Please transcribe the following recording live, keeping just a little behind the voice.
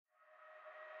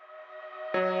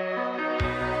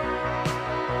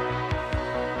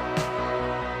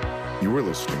You are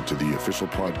listening to the official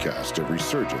podcast of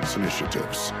Resurgence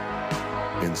Initiatives,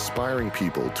 inspiring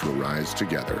people to arise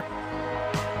together.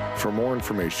 For more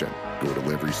information, go to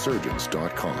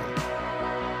liveresurgence.com.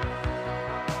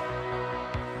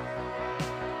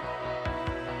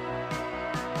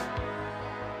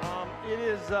 It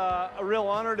is a real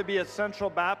honor to be at Central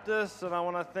Baptist, and I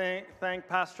want to thank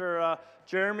Pastor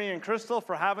Jeremy and Crystal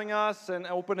for having us and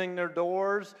opening their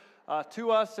doors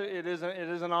to us. It is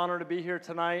an honor to be here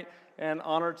tonight and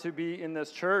honor to be in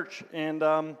this church. And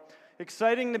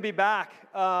exciting to be back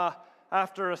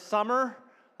after a summer.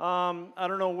 I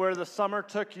don't know where the summer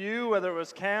took you, whether it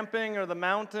was camping or the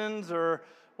mountains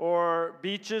or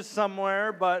beaches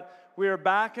somewhere, but we are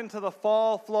back into the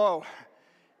fall flow.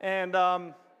 And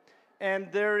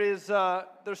there's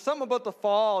something about the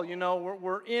fall, you know,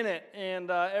 we're in it,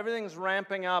 and everything's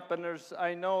ramping up, and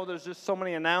I know there's just so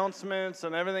many announcements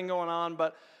and everything going on,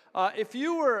 but if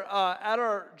you were at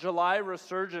our July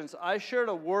Resurgence, I shared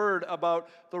a word about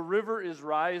the river is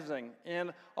rising,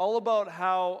 and all about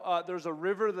how there's a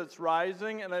river that's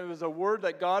rising, and it was a word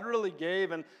that God really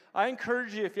gave, and I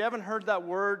encourage you, if you haven't heard that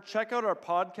word, check out our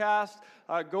podcast,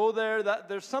 go there.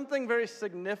 There's something very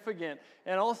significant,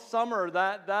 and all summer,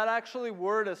 that actually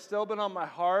word has still been on my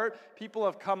heart. People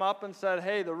have come up and said,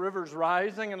 hey, the river's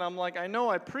rising, and I'm like, I know,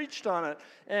 I preached on it,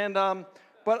 and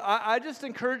but I just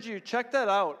encourage you, check that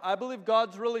out. I believe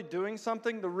God's really doing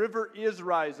something. The river is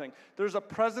rising. There's a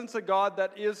presence of God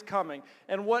that is coming.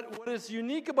 And what is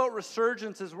unique about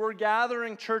Resurgence is we're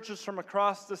gathering churches from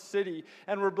across the city,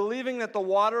 and we're believing that the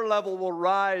water level will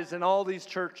rise in all these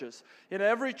churches. In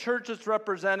every church that's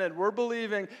represented, we're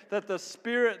believing that the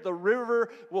Spirit, the river,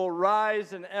 will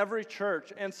rise in every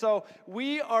church. And so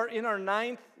we are in our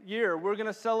 9th year. We're going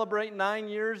to celebrate 9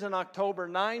 years in October,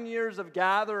 9 years of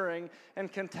gathering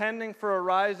and contending for a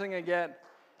rising again.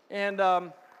 And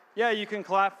yeah, you can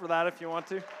clap for that if you want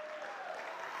to.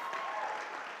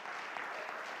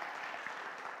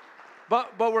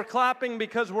 But we're clapping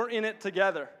because we're in it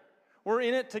together. We're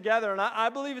in it together, and I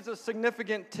believe it's a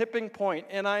significant tipping point.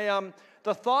 And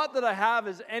the thought that I have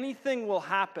is anything will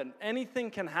happen. Anything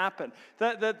can happen.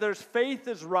 That there's faith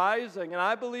is rising, and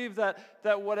I believe that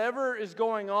whatever is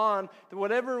going on, that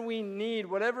whatever we need,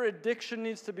 whatever addiction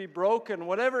needs to be broken,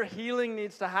 whatever healing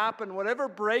needs to happen, whatever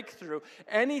breakthrough,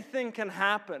 anything can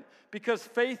happen because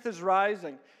faith is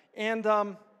rising. And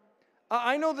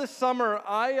I know this summer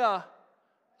I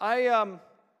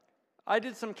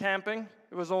did some camping.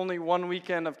 It was only one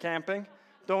weekend of camping.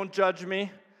 Don't judge me.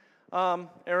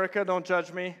 Erica, don't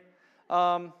judge me.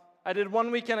 I did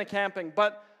one weekend of camping,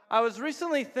 but I was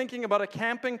recently thinking about a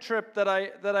camping trip that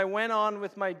I went on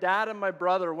with my dad and my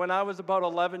brother when I was about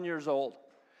 11 years old.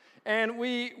 And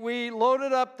we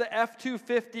loaded up the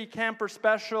F-250 camper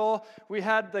special. We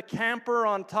had the camper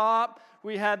on top.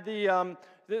 We had the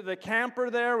camper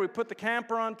there. We put the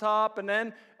camper on top, and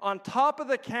then on top of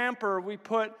the camper, we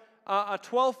put a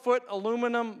 12-foot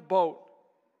aluminum boat.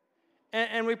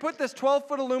 And we put this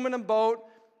 12-foot aluminum boat.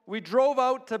 We drove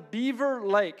out to Beaver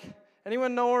Lake.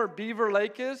 Anyone know where Beaver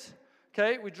Lake is?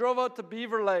 Okay, we drove out to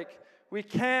Beaver Lake. We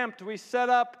camped. We set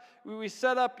up,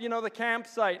 the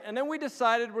campsite. And then we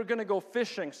decided we're going to go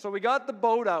fishing. So we got the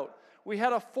boat out. We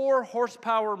had a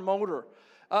 4-horsepower motor.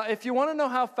 If you want to know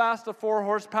how fast a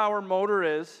 4-horsepower motor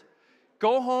is,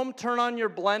 go home, turn on your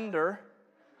blender,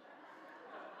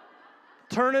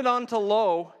 turn it on to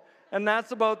low, and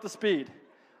that's about the speed.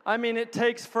 I mean, it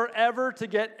takes forever to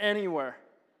get anywhere.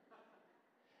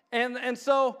 And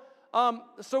so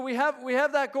we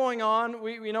have that going on.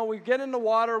 We get in the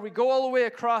water. We go all the way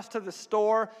across to the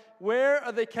store. Where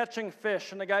are they catching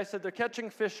fish? And the guy said, they're catching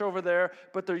fish over there,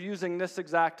 but they're using this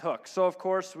exact hook. So, of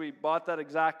course, we bought that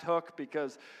exact hook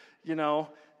because,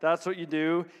 that's what you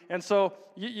do. And so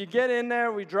you get in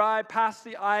there. We drive past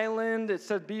the island. It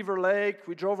said Beaver Lake.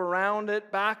 We drove around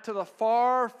it back to the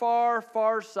far, far,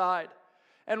 far side.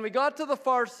 And we got to the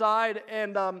far side,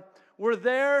 and we're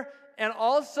there, and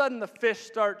all of a sudden the fish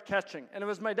start catching. And it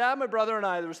was my dad, my brother, and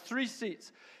I. There was 3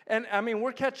 seats. And,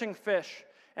 we're catching fish.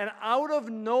 And out of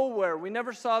nowhere, we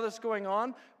never saw this going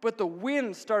on, but the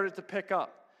wind started to pick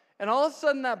up. And all of a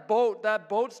sudden that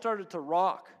boat started to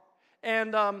rock.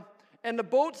 And the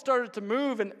boat started to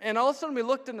move, and all of a sudden we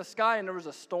looked in the sky, and there was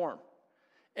a storm.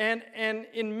 And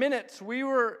in minutes, we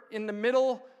were in the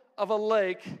middle of a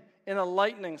lake in a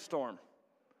lightning storm.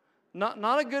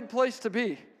 Not a good place to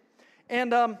be.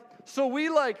 And so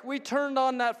we turned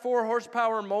on that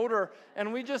 4-horsepower motor,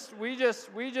 and we just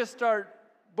start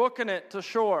booking it to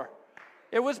shore.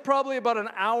 It was probably about an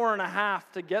hour and a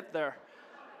half to get there.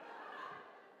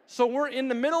 So we're in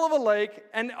the middle of a lake,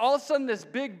 and all of a sudden this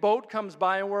big boat comes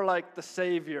by, and we're like the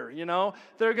savior, you know?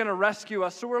 They're going to rescue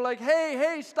us. So we're like,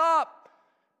 hey, stop.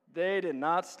 They did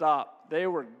not stop. They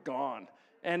were gone.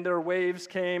 And their waves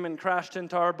came and crashed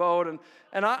into our boat.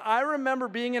 And I remember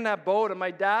being in that boat, and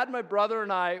my dad, my brother,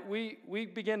 and I, we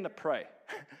began to pray.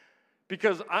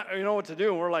 Because you know what to do.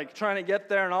 And we're like trying to get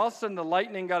there, and all of a sudden the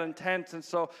lightning got intense. And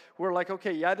so we're like,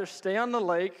 okay, you either stay on the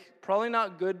lake, probably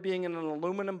not good being in an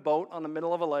aluminum boat on the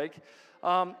middle of a lake,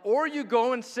 or you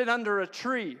go and sit under a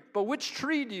tree. But which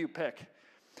tree do you pick?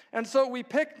 And so we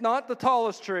picked not the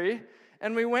tallest tree,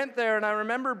 and we went there, and I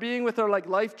remember being with our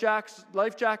life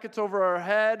jackets over our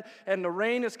head, and the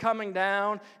rain is coming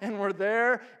down, and we're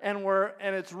there, and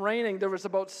it's raining. There was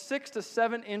about 6 to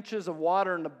 7 inches of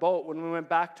water in the boat when we went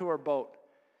back to our boat.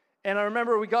 And I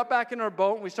remember we got back in our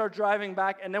boat, and we started driving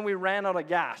back, and then we ran out of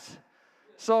gas.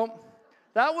 So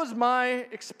that was my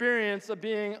experience of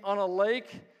being on a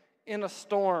lake in a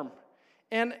storm.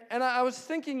 And I was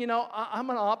thinking, you know, I'm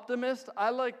an optimist.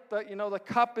 I like that, you know, the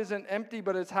cup isn't empty,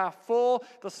 but it's half full.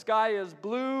 The sky is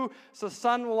blue, so the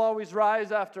sun will always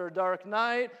rise after a dark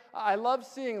night. I love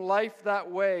seeing life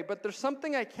that way, but there's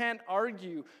something I can't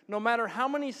argue. No matter how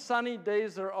many sunny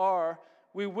days there are,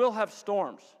 we will have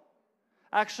storms.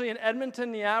 Actually, in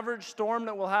Edmonton, the average storm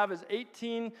that we'll have is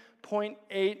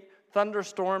 18.8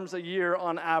 thunderstorms a year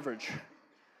on average.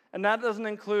 And that doesn't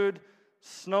include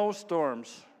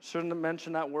snowstorms. Shouldn't have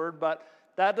mentioned that word, but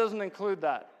that doesn't include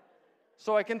that.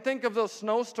 So I can think of those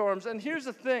snowstorms. And here's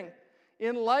the thing.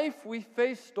 In life, we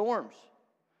face storms.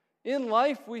 In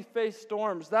life, we face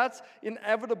storms. That's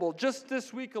inevitable. Just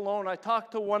this week alone, I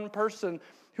talked to one person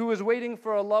who was waiting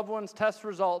for a loved one's test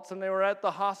results, and they were at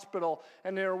the hospital,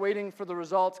 and they were waiting for the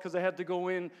results because they had to go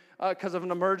in because of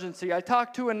an emergency. I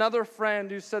talked to another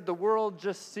friend who said the world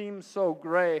just seems so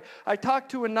gray. I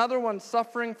talked to another one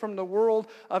suffering from the world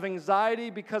of anxiety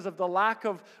because of the lack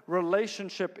of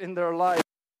relationship in their life.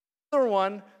 Another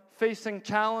one facing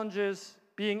challenges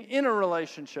being in a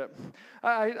relationship.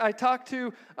 I talked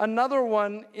to another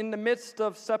one in the midst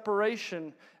of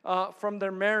separation from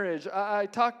their marriage. I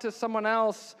talked to someone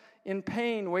else in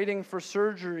pain, waiting for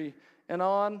surgery, and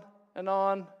on and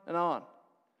on and on.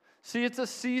 See, it's a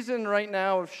season right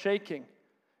now of shaking.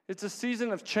 It's a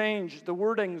season of change. The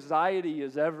word anxiety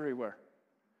is everywhere.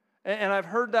 And I've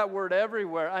heard that word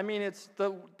everywhere. I mean, it's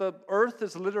the earth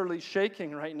is literally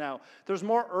shaking right now. There's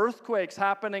more earthquakes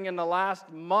happening in the last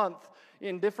month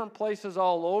in different places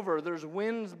all over. There's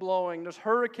winds blowing. There's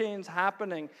hurricanes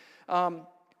happening.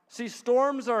 See,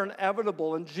 storms are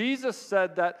inevitable. And Jesus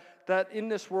said that in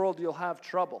this world you'll have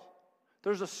trouble.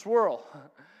 There's a swirl.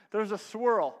 There's a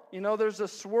swirl. You know, there's a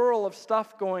swirl of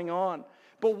stuff going on.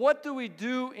 But what do we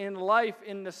do in life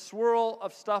in the swirl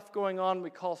of stuff going on we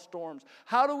call storms?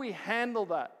 How do we handle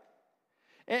that?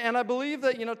 And I believe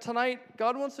that, you know, tonight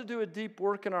God wants to do a deep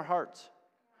work in our hearts.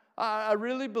 I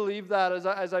really believe that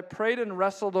as I prayed and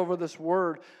wrestled over this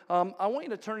word. I want you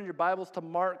to turn in your Bibles to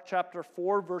Mark chapter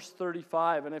 4, verse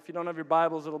 35. And if you don't have your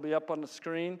Bibles, it'll be up on the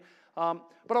screen.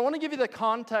 But I want to give you the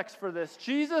context for this.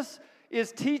 Jesus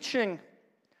is teaching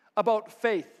about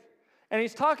faith. And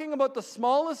he's talking about the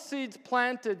smallest seeds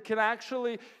planted can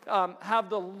actually have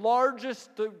the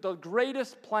largest, the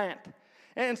greatest plant.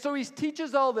 And so he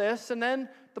teaches all this, and then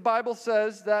the Bible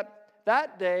says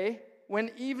that day, when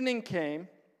evening came,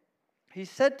 he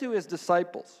said to his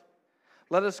disciples,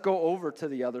 "Let us go over to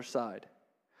the other side."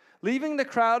 Leaving the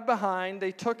crowd behind,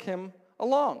 they took him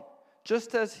along,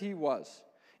 just as he was,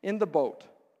 in the boat.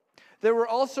 There were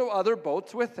also other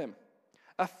boats with him.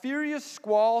 A furious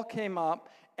squall came up,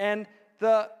 and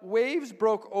the waves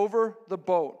broke over the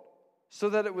boat, so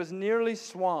that it was nearly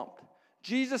swamped.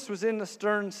 Jesus was in the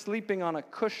stern, sleeping on a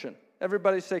cushion.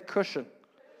 Everybody say cushion.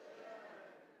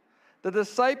 The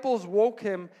disciples woke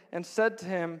him and said to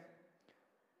him,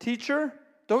 "Teacher,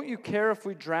 don't you care if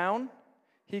we drown?"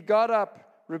 He got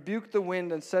up, rebuked the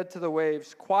wind, and said to the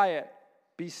waves, "Quiet,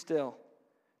 be still."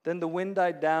 Then the wind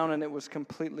died down, and it was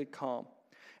completely calm.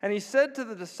 And he said to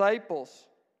the disciples,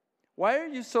 "Why are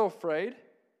you so afraid?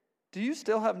 Do you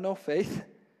still have no faith?"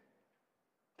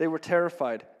 They were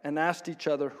terrified and asked each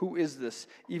other, "Who is this?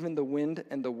 Even the wind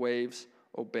and the waves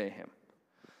obey him."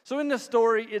 So in this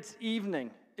story, it's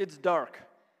evening. It's dark.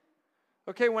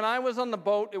 Okay, when I was on the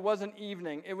boat, it wasn't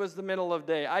evening. It was the middle of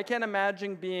day. I can't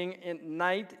imagine being in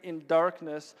night in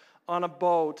darkness on a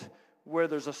boat where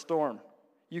there's a storm.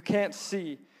 You can't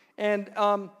see. And,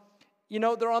 you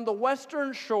know, they're on the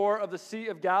western shore of the Sea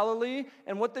of Galilee,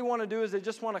 and what they want to do is they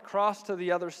just want to cross to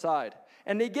the other side.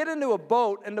 And they get into a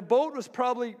boat, and the boat was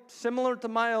probably similar to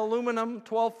my aluminum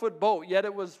 12-foot boat, yet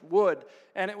it was wood.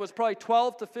 And it was probably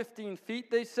 12 to 15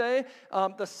 feet, they say.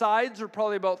 The sides are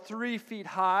probably about 3 feet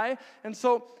high. And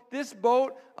so this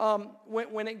boat,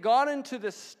 when it got into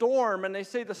this storm, and they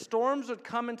say the storms would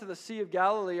come into the Sea of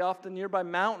Galilee off the nearby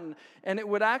mountain, and it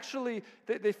would actually,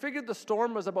 they figured the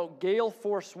storm was about gale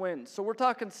force winds. So we're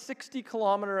talking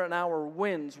 60-kilometer-an-hour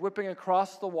winds whipping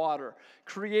across the water,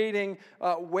 creating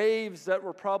waves that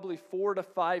were probably 4 to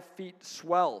 5 feet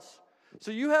swells.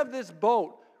 So you have this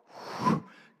boat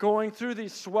going through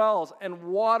these swells and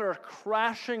water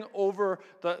crashing over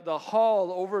the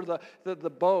hull, over the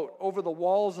boat, over the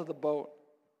walls of the boat.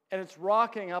 And it's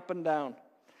rocking up and down.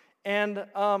 And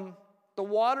the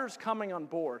water's coming on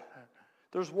board.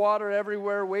 There's water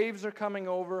everywhere. Waves are coming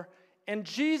over. And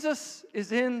Jesus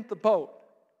is in the boat.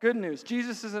 Good news.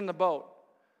 Jesus is in the boat.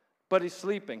 But he's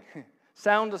sleeping.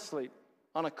 Sound asleep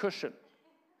on a cushion.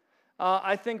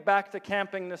 I think back to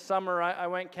camping this summer. I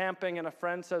went camping, and a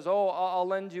friend says, "Oh, I'll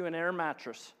lend you an air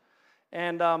mattress."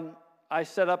 And I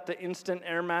set up the instant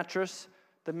air mattress.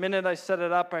 The minute I set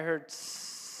it up, I heard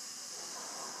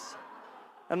tss.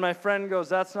 And my friend goes,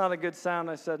 "That's not a good sound."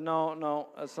 I said, No,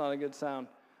 that's not a good sound.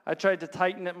 I tried to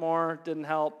tighten it more, didn't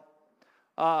help.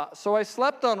 So I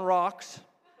slept on rocks.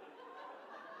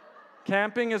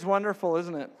 Camping is wonderful,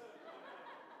 isn't it?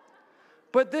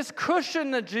 But this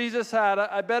cushion that Jesus had,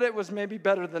 I bet it was maybe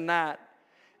better than that.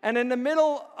 And in the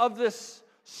middle of this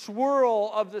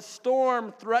swirl of the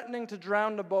storm threatening to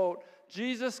drown the boat,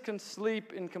 Jesus can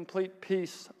sleep in complete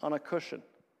peace on a cushion.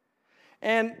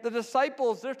 And the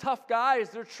disciples, they're tough guys.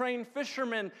 They're trained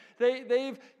fishermen.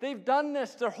 They've done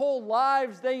this their whole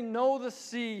lives. They know the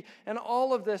sea and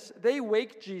all of this. They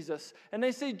wake Jesus. And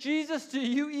they say, "Jesus, do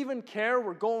you even care?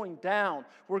 We're going down.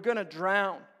 We're going to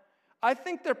drown." I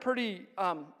think they're pretty,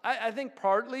 I think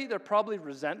partly they're probably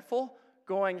resentful,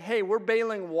 going, "Hey, we're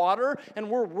bailing water, and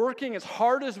we're working as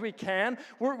hard as we can.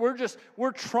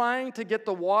 We're trying to get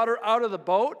the water out of the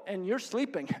boat, and you're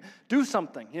sleeping. Do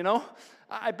something, you know?"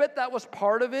 I bet that was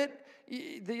part of it.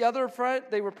 The other part,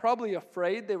 they were probably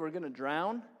afraid they were going to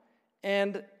drown.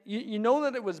 And you know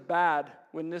that it was bad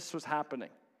when this was happening,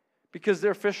 because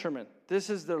they're fishermen. This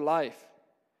is their life.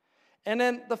 And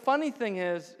then the funny thing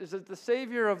is that the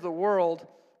Savior of the world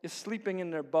is sleeping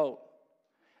in their boat.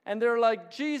 And they're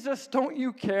like, "Jesus, don't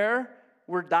you care?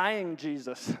 We're dying,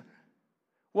 Jesus."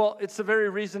 Well, it's the very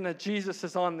reason that Jesus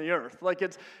is on the earth. Like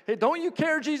it's, "Hey, don't you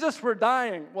care, Jesus? We're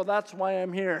dying." Well, that's why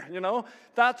I'm here, you know?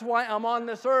 That's why I'm on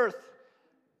this earth.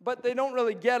 But they don't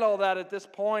really get all that at this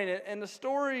point. And the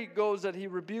story goes that he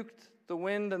rebuked the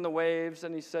wind and the waves,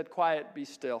 and he said, "Quiet, be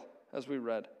still," as we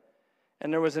read.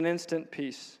 And there was an instant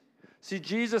peace. See,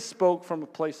 Jesus spoke from a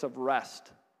place of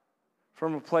rest,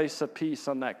 from a place of peace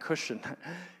on that cushion.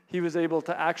 He was able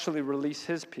to actually release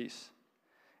his peace.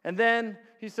 And then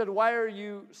he said, "Why are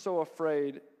you so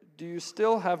afraid? Do you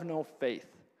still have no faith?"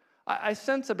 I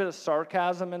sense a bit of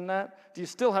sarcasm in that. Do you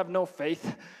still have no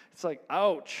faith? It's like,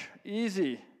 ouch,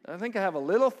 easy. I think I have a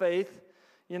little faith,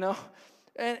 you know.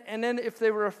 And then if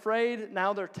they were afraid,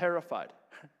 now they're terrified,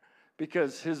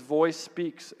 because his voice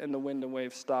speaks and the wind and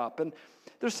waves stop. And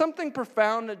there's something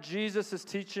profound that Jesus is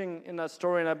teaching in that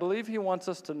story, and I believe he wants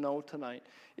us to know tonight,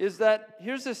 is that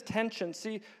here's this tension.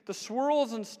 See, the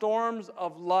swirls and storms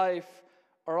of life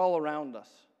are all around us.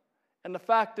 And the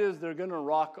fact is, they're going to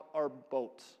rock our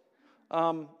boats.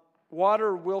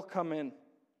 Water will come in.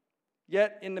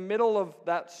 Yet, in the middle of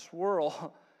that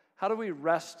swirl, how do we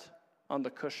rest on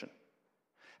the cushion?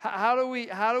 How do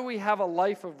we have a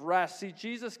life of rest? See,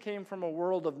 Jesus came from a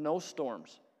world of no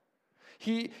storms.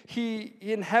 He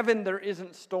in heaven there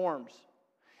isn't storms.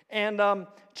 And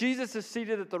Jesus is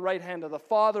seated at the right hand of the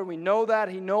Father. We know that.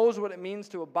 He knows what it means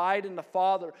to abide in the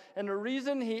Father. And the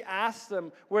reason he asked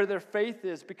them where their faith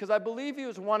is, because I believe he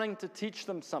was wanting to teach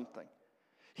them something.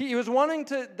 He was wanting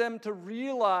them to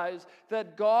realize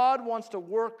that God wants to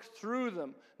work through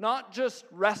them, not just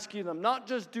rescue them, not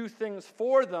just do things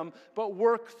for them, but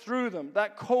work through them,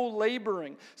 that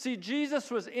co-laboring. See, Jesus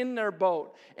was in their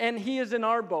boat, and he is in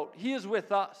our boat. He is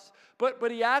with us.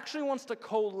 But he actually wants to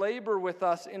co-labor with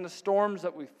us in the storms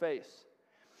that we face.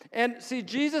 And see,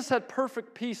 Jesus had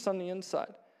perfect peace on the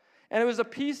inside. And it was a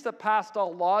peace that passed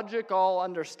all logic, all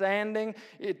understanding.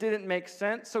 It didn't make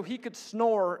sense, so he could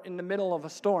snore in the middle of a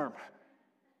storm.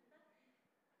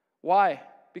 Why?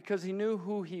 Because he knew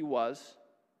who he was,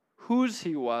 whose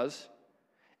he was,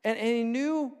 and he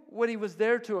knew what he was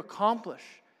there to accomplish.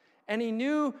 And he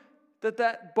knew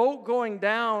that boat going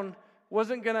down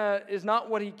is not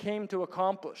what he came to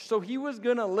accomplish. So he was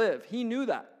going to live. He knew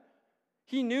that.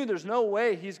 He knew there's no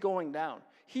way he's going down.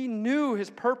 He knew his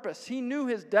purpose. He knew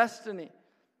his destiny.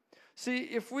 See,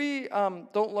 if we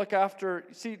don't look after,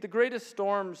 the greatest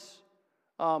storms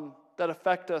that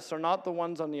affect us are not the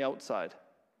ones on the outside,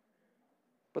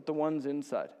 but the ones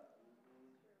inside.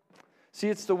 See,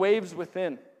 it's the waves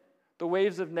within, the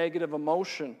waves of negative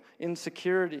emotion,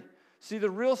 insecurity. See, the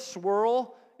real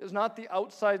swirl is not the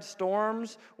outside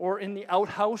storms or in the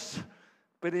outhouse,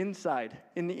 but inside,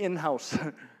 in the in-house.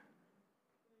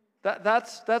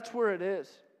 That's where it is,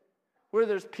 where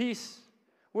there's peace.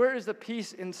 Where is the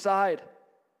peace inside?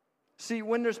 See,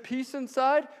 when there's peace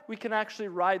inside, we can actually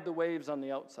ride the waves on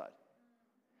the outside.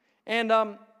 And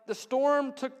the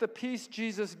storm took the peace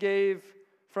Jesus gave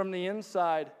from the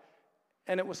inside,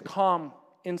 and it was calm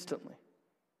instantly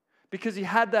because he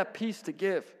had that peace to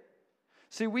give.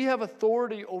 See, we have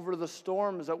authority over the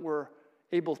storms that we're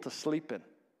able to sleep in.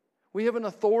 We have an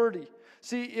authority.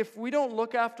 See, if we don't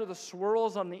look after the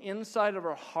swirls on the inside of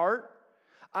our heart,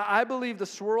 I believe the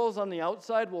swirls on the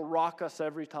outside will rock us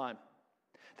every time.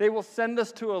 They will send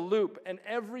us to a loop, and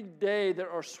every day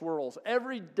there are swirls.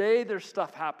 Every day there's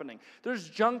stuff happening. There's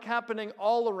junk happening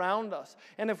all around us.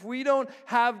 And if we don't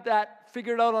have that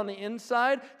figured out on the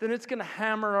inside, then it's going to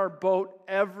hammer our boat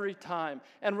every time.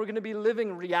 And we're going to be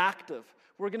living reactive.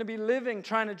 We're going to be living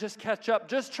trying to just catch up,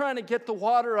 just trying to get the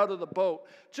water out of the boat,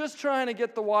 just trying to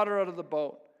get the water out of the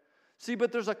boat. See,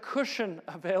 but there's a cushion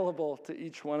available to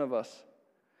each one of us.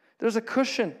 There's a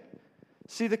cushion.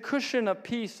 See, the cushion of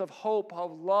peace, of hope,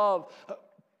 of love,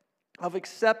 of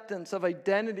acceptance, of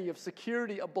identity, of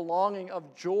security, of belonging,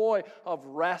 of joy, of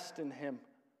rest in him.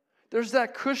 There's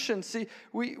that cushion. See,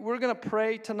 we're going to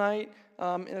pray tonight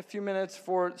in a few minutes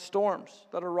for storms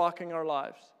that are rocking our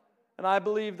lives. And I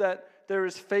believe that there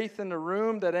is faith in the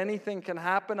room that anything can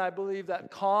happen. I believe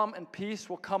that calm and peace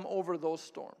will come over those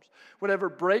storms. Whatever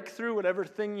breakthrough, whatever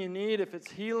thing you need, if it's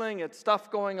healing, it's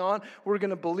stuff going on, we're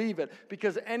going to believe it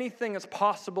because anything is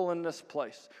possible in this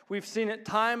place. We've seen it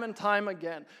time and time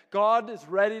again. God is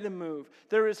ready to move.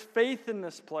 There is faith in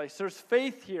this place. There's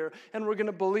faith here, and we're going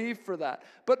to believe for that.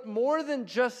 But more than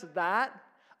just that,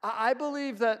 I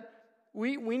believe that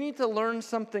we need to learn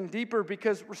something deeper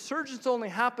because Resurgence only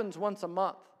happens once a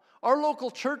month. Our local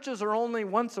churches are only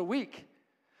once a week.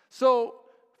 So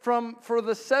for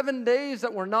the 7 days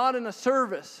that we're not in a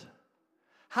service,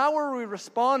 how are we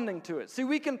responding to it? See,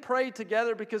 we can pray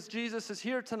together because Jesus is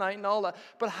here tonight and all that,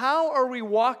 but how are we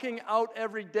walking out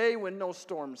every day when no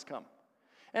storms come?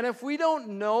 And if we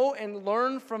don't know and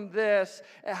learn from this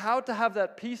how to have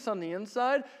that peace on the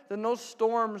inside, then those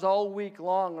storms all week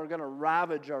long are going to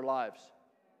ravage our lives.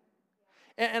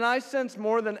 And I sense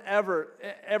more than ever,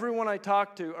 everyone I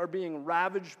talk to are being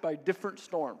ravaged by different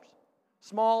storms.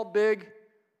 Small, big,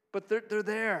 but they're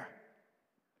there.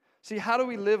 See, how do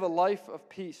we live a life of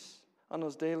peace on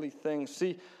those daily things?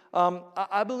 See,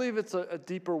 I believe it's a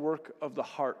deeper work of the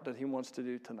heart that he wants to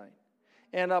do tonight.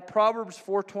 And Proverbs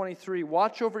 4:23,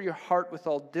 watch over your heart with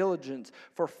all diligence,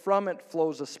 for from it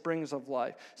flows the springs of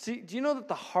life. See, do you know that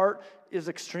the heart is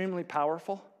extremely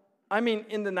powerful? I mean,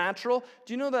 in the natural,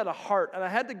 do you know that a heart, and I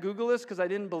had to Google this because I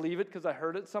didn't believe it because I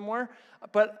heard it somewhere,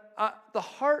 but the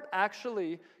heart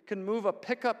actually can move a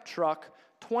pickup truck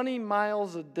 20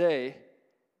 miles a day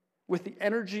with the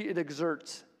energy it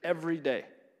exerts every day.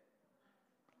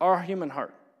 Our human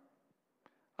heart.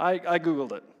 I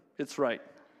Googled it. It's right.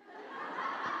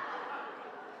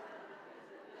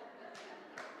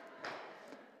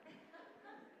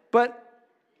 But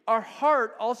our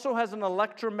heart also has an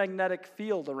electromagnetic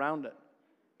field around it.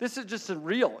 This is just in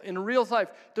real life.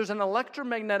 There's an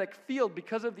electromagnetic field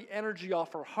because of the energy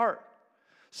off our heart.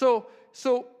 So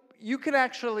you can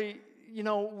actually,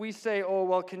 we say, oh,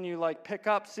 well, can you pick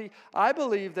up? See, I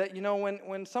believe that,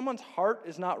 when someone's heart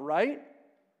is not right,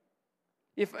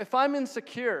 if I'm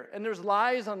insecure and there's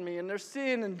lies on me and there's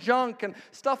sin and junk and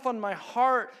stuff on my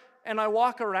heart and I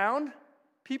walk around,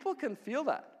 people can feel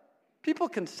that. People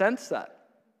can sense that.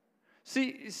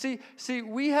 See,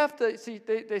 we have to,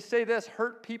 they say this,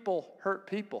 hurt people hurt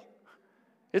people.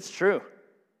 It's true.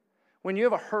 When you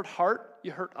have a hurt heart,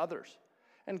 you hurt others.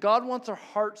 And God wants our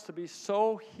hearts to be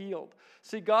so healed.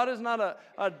 See, God is not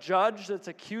a judge that's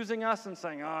accusing us and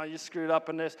saying, oh, you screwed up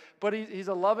in this. But he's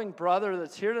a loving brother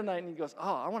that's here tonight, and he goes,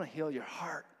 oh, I want to heal your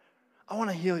heart. I want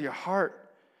to heal your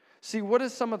heart. See, what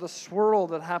is some of the swirl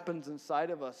that happens inside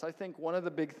of us? I think one of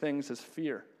the big things is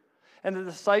fear. And the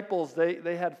disciples,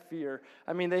 they had fear.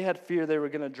 I mean, they had fear they were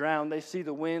going to drown. They see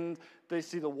the wind. They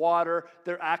see the water.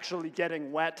 They're actually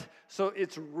getting wet. So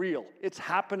it's real. It's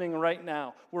happening right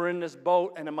now. We're in this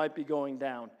boat, and it might be going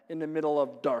down in the middle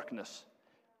of darkness.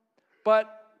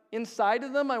 But inside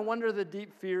of them, I wonder the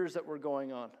deep fears that were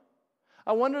going on.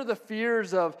 I wonder the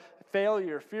fears of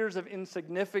failure, fears of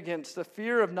insignificance, the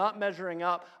fear of not measuring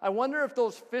up. I wonder if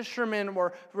those fishermen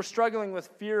were struggling with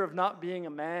fear of not being a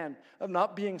man, of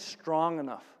not being strong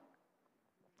enough.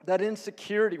 That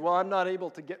insecurity, well, I'm not able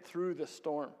to get through the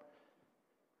storm.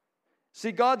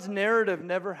 See, God's narrative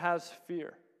never has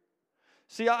fear.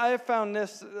 See, I have found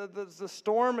this, the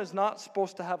storm is not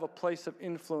supposed to have a place of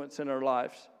influence in our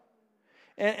lives.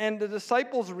 And the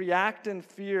disciples react in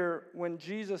fear when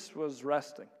Jesus was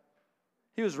resting.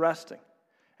 He was resting.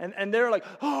 And they're like,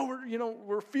 oh,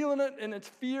 we're feeling it, and it's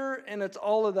fear, and it's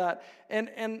all of that.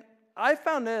 And I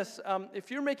found this,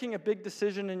 if you're making a big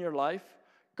decision in your life,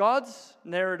 God's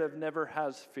narrative never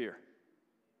has fear.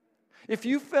 If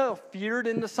you feel feared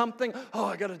into something, oh,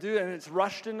 I got to do it, and it's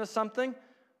rushed into something,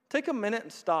 take a minute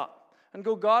and stop and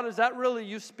go, God, is that really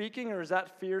you speaking, or is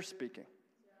that fear speaking?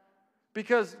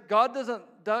 Because God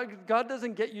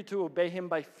doesn't get you to obey him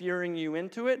by fearing you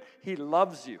into it. He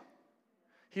loves you.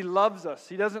 He loves us.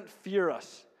 He doesn't fear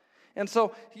us. And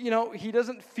so, he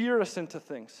doesn't fear us into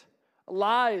things.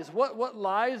 Lies. What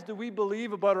lies do we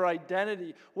believe about our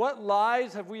identity? What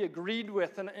lies have we agreed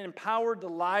with and empowered the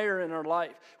liar in our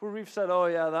life? Where we've said, oh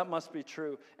yeah, that must be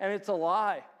true. And it's a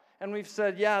lie. And we've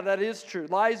said, yeah, that is true.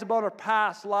 Lies about our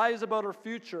past. Lies about our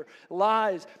future.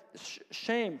 Lies.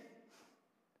 Shame.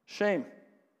 Shame.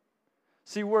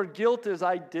 See, where guilt is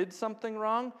I did something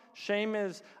wrong, shame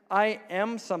is I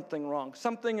am something wrong.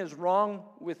 Something is wrong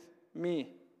with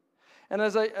me. And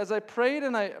as I prayed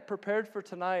and I prepared for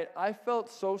tonight, I felt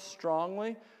so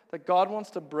strongly that God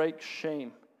wants to break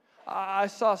shame. I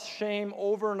saw shame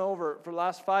over and over. For the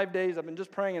last 5 days, I've been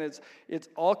just praying, and it's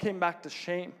all came back to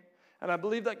shame. And I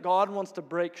believe that God wants to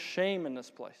break shame in this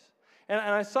place. And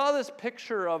I saw this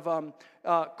picture of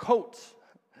coats.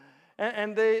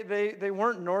 And they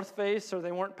weren't North Face, or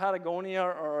they weren't Patagonia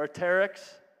or Arc'teryx,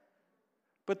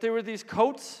 but they were these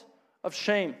coats of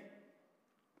shame.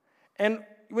 And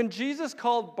when Jesus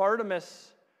called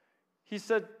Bartimaeus, he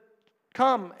said,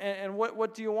 come, and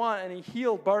what do you want? And he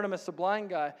healed Bartimaeus, the blind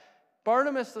guy.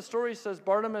 Bartimaeus, the story says,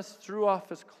 Bartimaeus threw off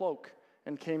his cloak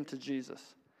and came to Jesus.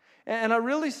 And I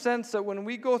really sense that when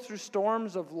we go through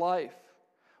storms of life,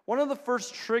 one of the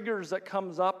first triggers that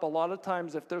comes up a lot of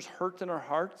times if there's hurt in our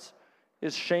hearts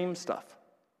is shame stuff.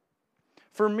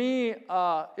 For me,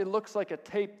 it looks like a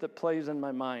tape that plays in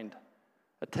my mind,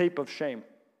 a tape of shame.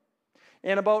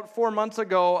 And about 4 months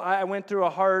ago, I went through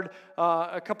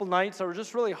a couple nights that were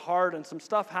just really hard, and some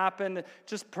stuff happened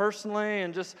just personally,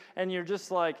 and you're just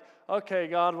like, okay,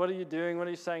 God, what are you doing? What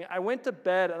are you saying? I went to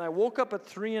bed, and I woke up at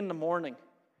 3 a.m,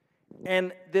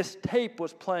 and this tape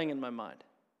was playing in my mind.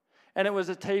 And it was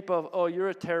a tape of, oh, you're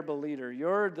a terrible leader.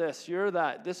 You're this, you're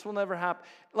that. This will never happen.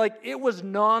 Like, it was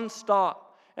nonstop.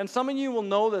 And some of you will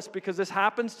know this because this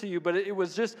happens to you, but it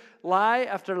was just lie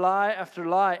after lie after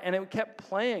lie, and it kept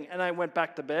playing. And I went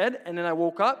back to bed, and then I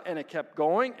woke up, and it kept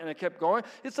going, and it kept going.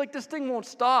 It's like this thing won't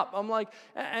stop. I'm like,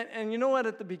 and you know what?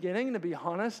 At the beginning, to be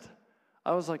honest,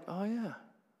 I was like, oh,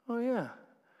 yeah,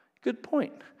 good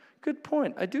point. Good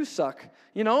point. I do suck,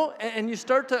 and you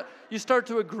start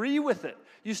to agree with it.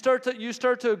 You start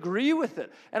to agree with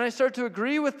it. And I start to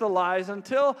agree with the lies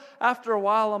until after a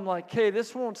while I'm like, okay,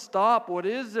 this won't stop. What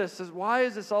is this? Why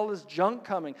is this all this junk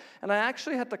coming? And I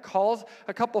actually had to call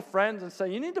a couple friends and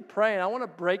say, you need to pray, and I want to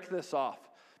break this off.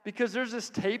 Because there's this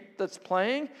tape that's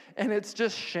playing, and it's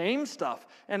just shame stuff.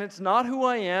 And it's not who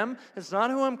I am. It's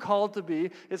not who I'm called to be.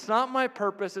 It's not my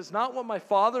purpose. It's not what my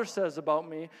Father says about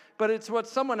me. But it's what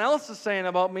someone else is saying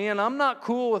about me, and I'm not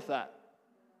cool with that.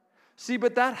 See,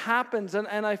 but that happens, and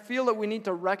I feel that we need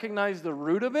to recognize the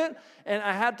root of it. And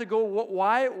I had to go,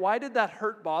 why did that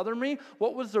hurt bother me?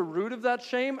 What was the root of that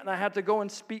shame? And I had to go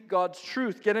and speak God's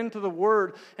truth, get into the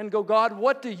Word, and go, God,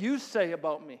 what do you say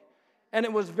about me? And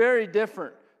it was very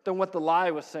different than what the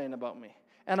lie was saying about me.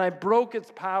 And I broke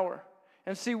its power.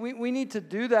 And see, we need to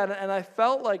do that. And I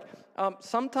felt like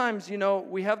sometimes,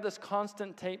 we have this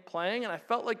constant tape playing, and I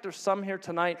felt like there's some here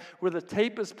tonight where the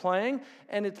tape is playing,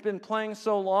 and it's been playing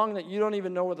so long that you don't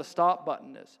even know where the stop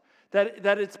button is.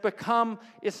 That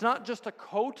it's not just a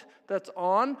coat that's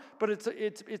on, but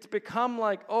it's become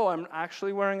like, oh, I'm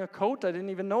actually wearing a coat. I didn't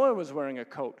even know I was wearing a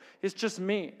coat. It's just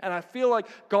me. And I feel like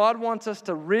God wants us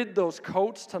to rid those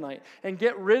coats tonight and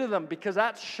get rid of them, because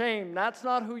that's shame. That's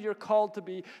not who you're called to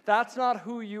be. That's not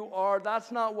who you are.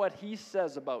 That's not what He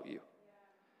says about you.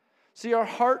 See, our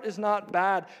heart is not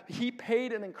bad. He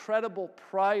paid an incredible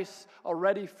price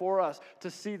already for us to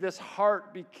see this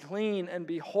heart be clean and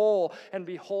be whole and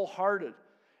be wholehearted.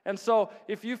 And so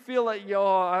if you feel like,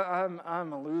 I'm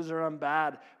a loser, I'm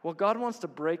bad, well, God wants to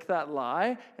break that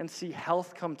lie and see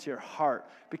health come to your heart,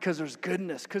 because there's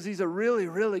goodness, because He's a really,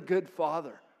 really good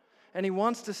Father. and He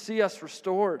wants to see us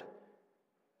restored.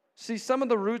 See, some of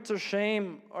the roots of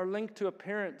shame are linked to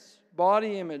appearance,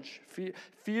 body image,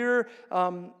 fear,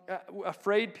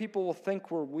 afraid people will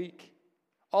think we're weak.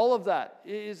 All of that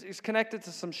is connected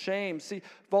to some shame. See,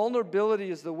 vulnerability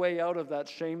is the way out of that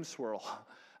shame swirl.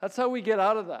 That's how we get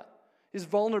out of that. Is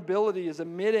vulnerability is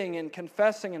admitting and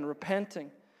confessing and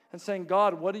repenting and saying,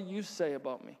 God, what do you say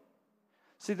about me?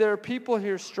 See, there are people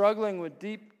here struggling with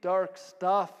deep, dark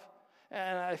stuff,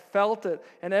 and I felt it.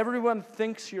 And everyone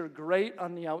thinks you're great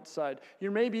on the outside.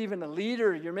 You're maybe even a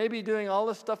leader. You're maybe doing all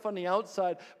this stuff on the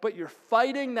outside, but you're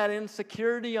fighting that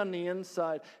insecurity on the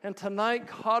inside. And tonight,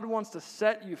 God wants to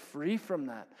set you free from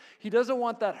that. He doesn't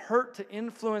want that hurt to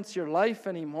influence your life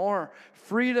anymore.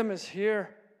 Freedom is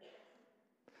here.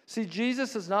 See,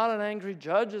 Jesus is not an angry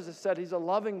judge, as I said. He's a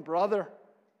loving brother.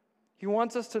 He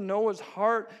wants us to know His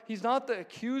heart. He's not the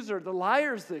accuser. The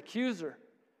liar's the accuser.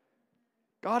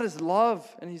 God is love,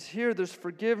 and He's here. There's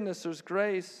forgiveness. There's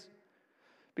grace.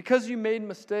 Because you made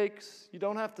mistakes, you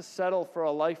don't have to settle for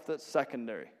a life that's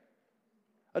secondary.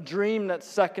 A dream that's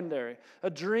secondary. A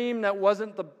dream that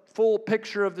wasn't the full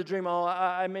picture of the dream. Oh,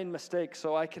 I made mistakes,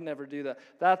 so I can never do that.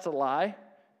 That's a lie.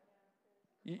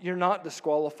 You're not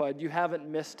disqualified. You haven't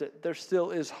missed it. There still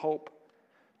is hope.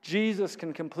 Jesus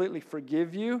can completely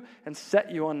forgive you and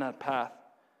set you on that path.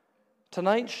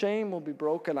 Tonight, shame will be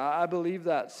broken. I believe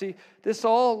that. See, this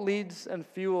all leads and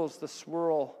fuels the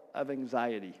swirl of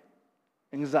anxiety.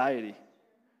 Anxiety.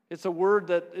 It's a word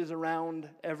that is around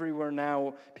everywhere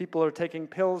now. People are taking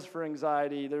pills for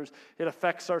anxiety. It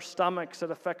affects our stomachs.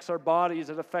 It affects our bodies.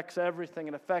 It affects everything.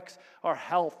 It affects our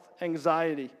health.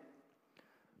 Anxiety.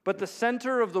 But the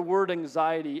center of the word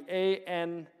anxiety,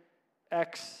 A-N-X-I-E-T-Y.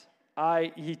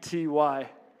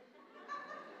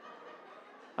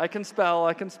 I can spell,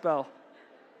 I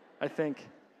think.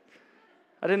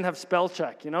 I didn't have spell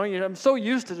check, I'm so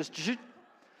used to just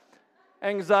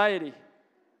anxiety.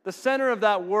 The center of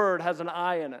that word has an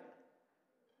I in it.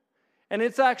 And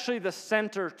it's actually the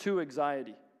center to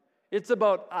anxiety. It's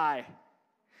about I.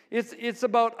 It's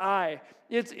about I.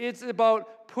 It's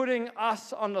about putting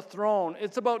us on the throne.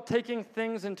 It's about taking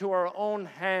things into our own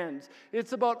hands.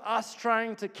 It's about us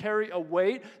trying to carry a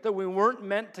weight that we weren't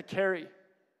meant to carry.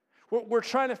 We're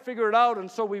trying to figure it out,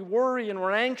 and so we worry and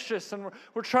we're anxious, and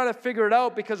we're trying to figure it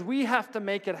out because we have to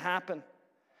make it happen.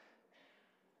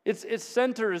 Its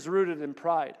center is rooted in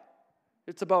pride.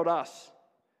 It's about us.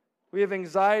 We have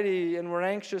anxiety and we're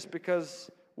anxious because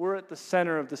we're at the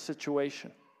center of the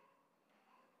situation,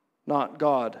 not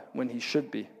God when He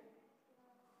should be.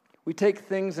 We take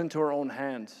things into our own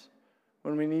hands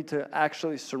when we need to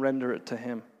actually surrender it to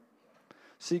Him.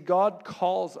 See, God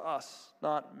calls us,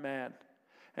 not man.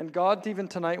 And God even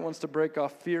tonight wants to break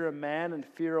off fear of man and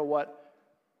fear of what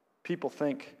people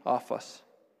think off us.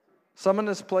 Some in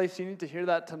this place, you need to hear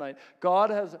that tonight. God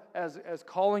has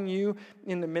calling you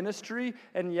in the ministry,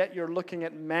 and yet you're looking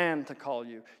at man to call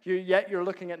you. Yet you're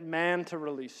looking at man to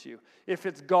release you. If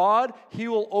it's God, He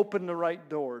will open the right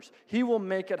doors. He will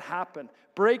make it happen.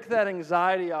 Break that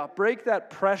anxiety off. Break that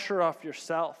pressure off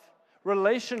yourself.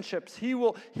 Relationships, He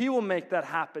will make that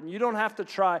happen. You don't have to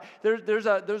try. There's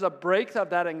a break of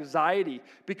that anxiety,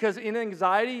 because in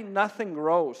anxiety, nothing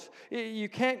grows. You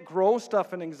can't grow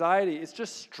stuff in anxiety. It's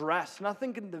just stress.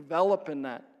 Nothing can develop in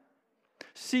that.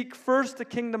 Seek first the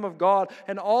kingdom of God,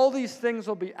 and all these things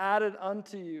will be added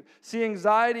unto you. See,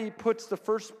 anxiety puts the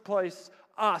first place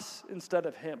us instead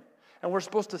of Him, and we're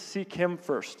supposed to seek Him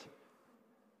first.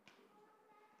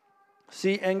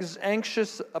 See,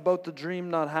 anxious about the dream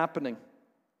not happening.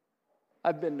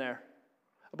 I've been there.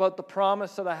 About the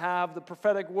promise that I have, the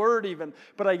prophetic word even.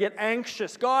 But I get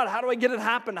anxious. God, how do I get it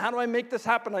happen? How do I make this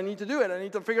happen? I need to do it. I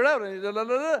need to figure it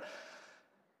out.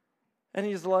 And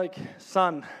He's like,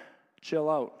 son, chill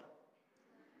out.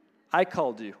 I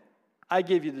called you. I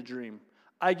gave you the dream.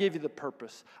 I gave you the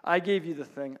purpose. I gave you the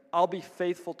thing. I'll be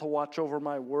faithful to watch over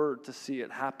my word to see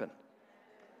it happen.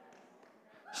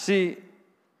 See,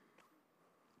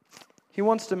 He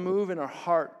wants to move in our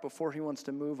heart before He wants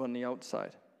to move on the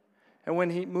outside. And when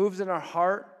He moves in our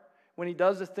heart, when He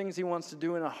does the things He wants to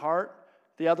do in our heart,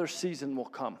 the other season will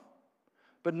come.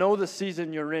 But know the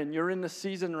season you're in. You're in the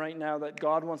season right now that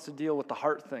God wants to deal with the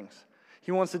heart things.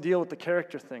 He wants to deal with the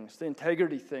character things, the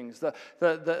integrity things,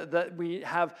 that we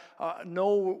have,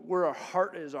 know where our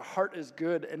heart is. Our heart is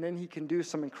good, and then He can do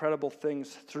some incredible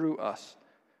things through us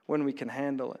when we can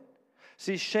handle it.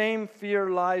 See, shame,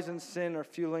 fear, lies, and sin are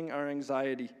fueling our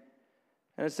anxiety,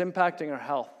 and it's impacting our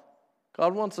health.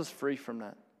 God wants us free from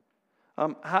that.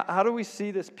 How do we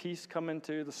see this peace come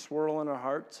into the swirl in our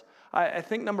hearts? I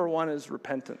think number one is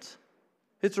repentance.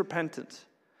 It's repentance.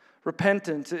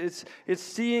 Repentance, it's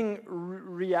seeing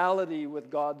reality with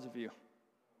God's view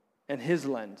and His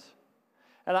lens.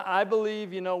 And I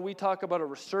believe, we talk about a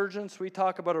resurgence, we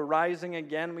talk about a rising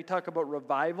again, we talk about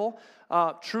revival.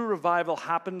 True revival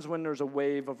happens when there's a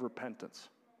wave of repentance.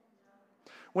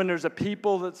 When there's a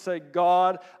people that say,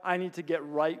 God, I need to get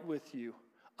right with you.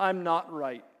 I'm not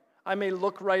right. I may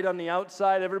look right on the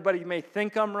outside. Everybody may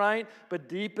think I'm right, but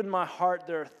deep in my heart,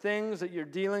 there are things that you're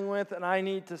dealing with, and I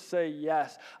need to say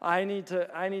yes. I need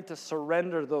to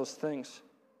surrender those things.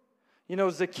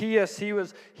 Zacchaeus, he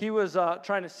was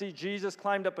trying to see Jesus,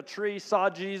 climbed up a tree, saw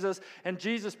Jesus, and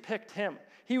Jesus picked him.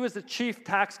 He was the chief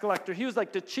tax collector. He was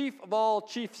like the chief of all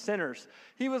chief sinners.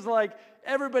 He was like,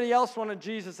 everybody else wanted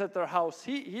Jesus at their house.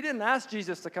 He didn't ask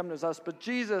Jesus to come to his house, but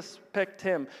Jesus picked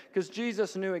him because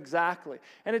Jesus knew exactly.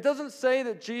 And it doesn't say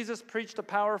that Jesus preached a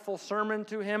powerful sermon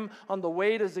to him on the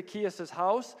way to Zacchaeus'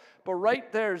 house, but right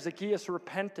there, Zacchaeus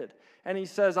repented. And he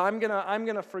says, I'm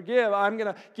gonna forgive. I'm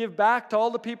gonna give back to all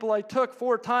the people I took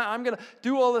 4 times. I'm gonna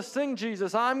do all this thing,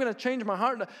 Jesus. I'm gonna change my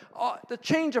heart. The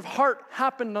change of heart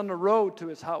happened on the road to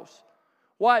his house.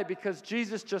 Why? Because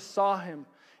Jesus just saw him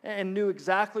and knew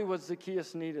exactly what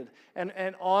Zacchaeus needed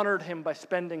and honored him by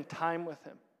spending time with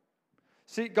him.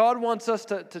 See, God wants us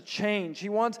to change. He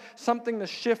wants something to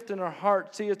shift in our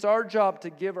heart. See, it's our job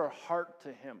to give our heart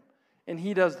to Him, and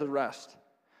He does the rest.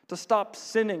 To stop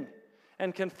sinning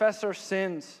and confess our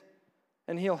sins,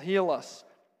 and He'll heal us.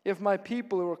 If my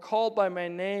people who are called by my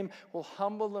name will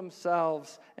humble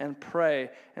themselves and pray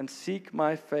and seek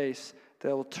my face,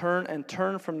 they will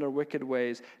turn from their wicked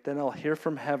ways. Then I'll hear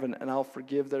from heaven, and I'll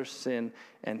forgive their sin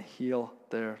and heal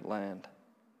their land.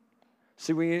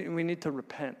 See, we need to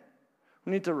repent.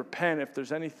 We need to repent if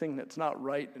there's anything that's not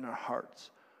right in our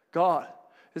hearts. God,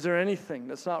 is there anything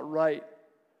that's not right?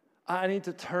 I need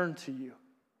to turn to you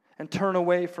and turn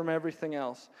away from everything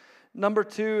else. Number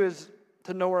 2 is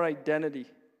to know our identity.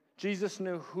 Jesus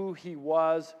knew who He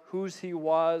was, whose He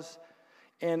was.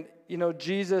 And,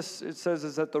 Jesus, it says,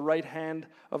 is at the right hand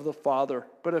of the Father.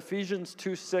 But Ephesians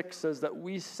 2:6 says that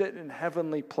we sit in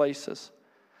heavenly places.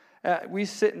 We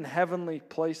sit in heavenly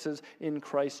places in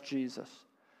Christ Jesus.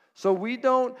 So we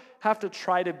don't have to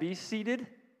try to be seated.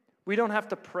 We don't have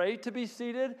to pray to be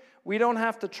seated. We don't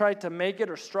have to try to make it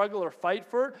or struggle or fight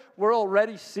for it. We're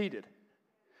already seated.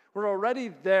 We're already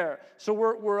there. So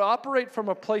we operate from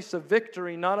a place of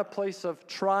victory, not a place of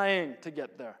trying to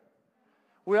get there.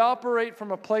 We operate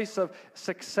from a place of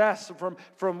success,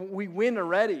 from we win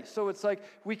already. So it's like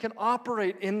we can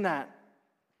operate in that.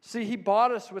 See, He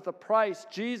bought us with a price.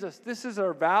 Jesus, this is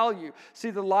our value. See,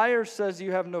 the liar says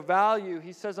you have no value.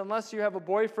 He says unless you have a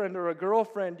boyfriend or a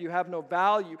girlfriend, you have no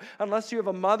value. Unless you have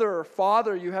a mother or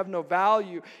father, you have no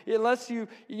value. Unless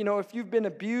if you've been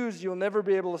abused, you'll never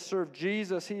be able to serve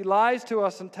Jesus. He lies to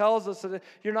us and tells us that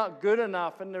you're not good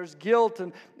enough, and there's guilt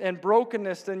and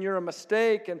brokenness, and you're a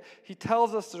mistake. And He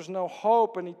tells us there's no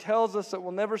hope, and He tells us that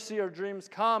we'll never see our dreams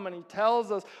come, and He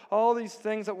tells us all these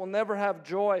things that we'll never have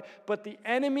joy. But the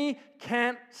enemy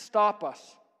can't stop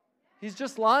us. He's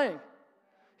just lying.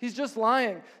 He's just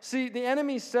lying. See, the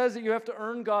enemy says that you have to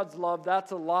earn God's love.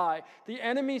 That's a lie. The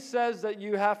enemy says that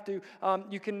you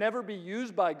can never be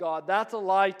used by God. That's a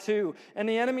lie too. And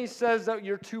the enemy says that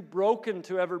you're too broken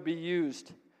to ever be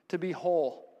used, to be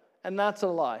whole. And that's a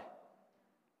lie.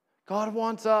 God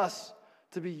wants us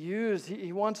to be used.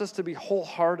 He wants us to be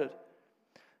wholehearted.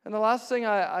 And the last thing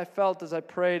I felt as I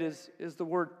prayed is the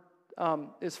word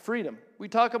is freedom. We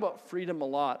talk about freedom a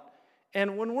lot.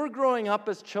 And when we're growing up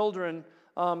as children,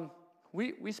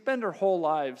 we spend our whole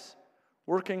lives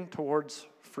working towards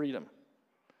freedom.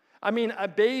 I mean, a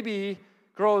baby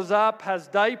grows up, has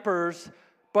diapers,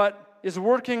 but is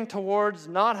working towards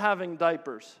not having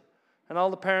diapers. And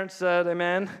all the parents said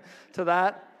amen to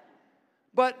that.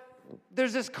 But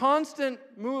there's this constant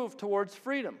move towards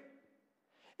freedom.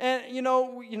 And,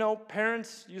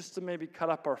 parents used to maybe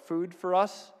cut up our food for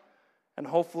us. And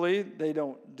hopefully they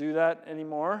don't do that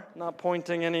anymore. Not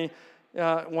pointing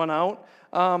anyone out.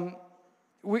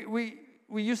 We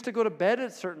used to go to bed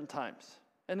at certain times.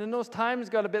 And then those times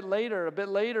got a bit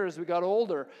later as we got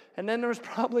older. And then there was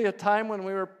probably a time when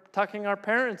we were tucking our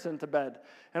parents into bed.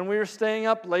 And we were staying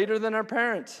up later than our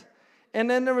parents. And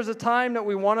then there was a time that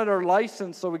we wanted our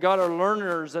license, so we got our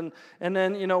learners, and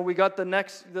then we got the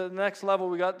next level.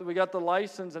 We got the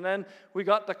license, and then we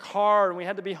got the car, and we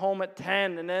had to be home at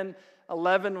 10, and then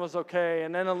 11 was okay,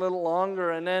 and then a little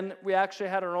longer, and then we actually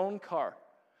had our own car.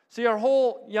 See, our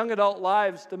whole young adult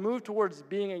lives, the move towards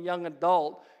being a young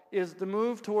adult is the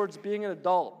move towards being an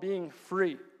adult, being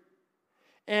free.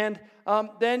 And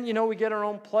then, we get our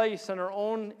own place and our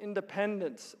own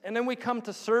independence. And then we come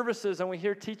to services and we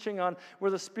hear teaching on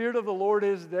where the Spirit of the Lord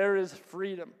is, there is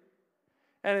freedom.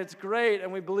 And it's great,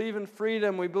 and we believe in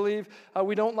freedom. We believe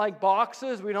we don't like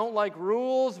boxes. We don't like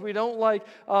rules. We don't like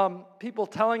people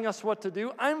telling us what to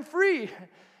do. I'm free.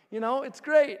 It's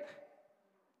great.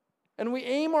 And we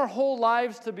aim our whole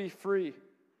lives to be free.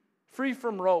 Free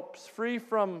from ropes. Free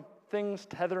from things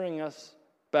tethering us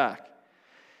back.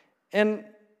 And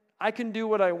I can do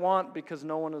what I want because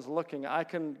no one is looking. I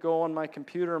can go on my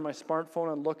computer or my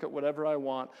smartphone and look at whatever I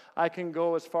want. I can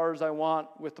go as far as I want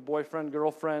with the boyfriend,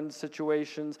 girlfriend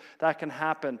situations. That can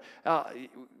happen.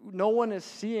 No one is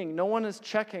seeing. No one is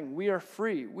checking. We are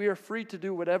free. We are free to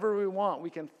do whatever we want. We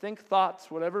can think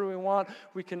thoughts, whatever we want.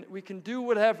 We can do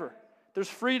whatever. There's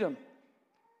freedom.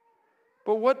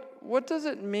 But what does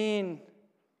it mean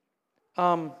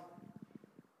to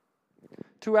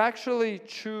actually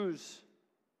choose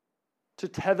to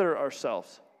tether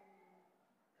ourselves?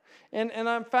 And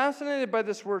I'm fascinated by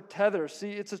this word tether.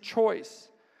 See, it's a choice.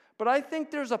 But I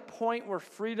think there's a point where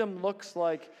freedom looks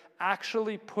like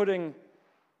actually putting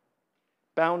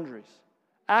boundaries,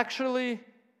 actually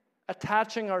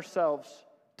attaching ourselves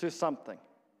to something.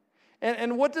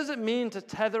 And what does it mean to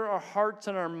tether our hearts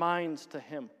and our minds to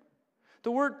Him? The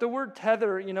word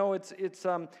tether,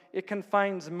 it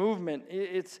confines movement.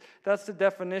 That's the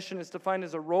definition. It's defined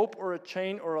as a rope or a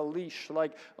chain or a leash,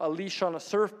 like a leash on a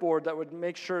surfboard that would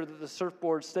make sure that the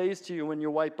surfboard stays to you when you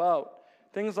wipe out.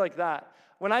 Things like that.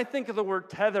 When I think of the word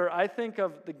tether, I think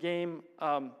of the game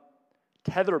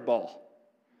tetherball.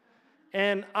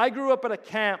 And I grew up at a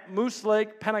camp, Moose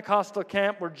Lake Pentecostal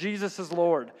camp, where Jesus is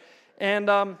Lord.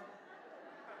 And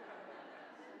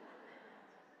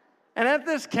at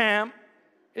this camp,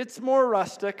 it's more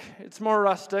rustic,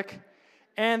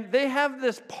 and they have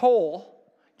this pole,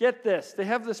 get this, they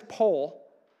have this pole,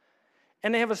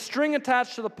 and they have a string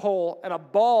attached to the pole and a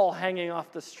ball hanging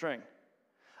off the string.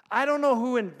 I don't know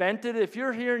who invented it. If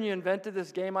you're here and you invented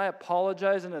this game, I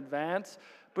apologize in advance,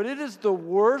 but it is the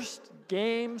worst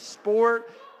game,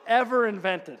 sport ever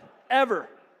invented, ever.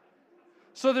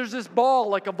 So there's this ball,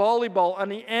 like a volleyball, on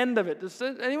the end of it. Does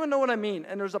anyone know what I mean?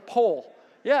 And there's a pole.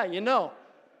 Yeah, you know.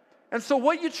 And so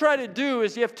what you try to do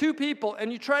is you have two people,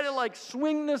 and you try to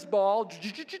swing this ball,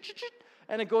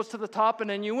 and it goes to the top, and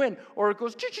then you win. Or it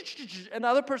goes, and the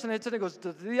other person hits it, and it goes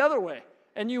the other way,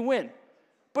 and you win.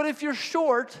 But if you're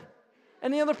short,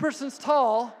 and the other person's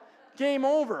tall, game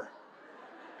over.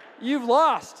 You've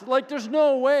lost. There's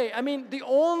no way. I mean, the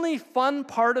only fun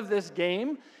part of this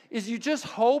game is you just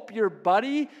hope your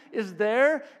buddy is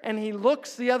there and he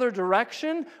looks the other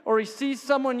direction, or he sees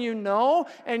someone you know,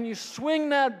 and you swing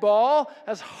that ball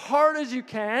as hard as you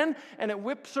can, and it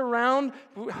whips around,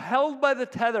 held by the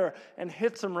tether, and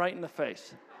hits him right in the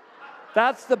face.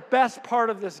 That's the best part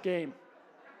of this game,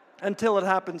 until it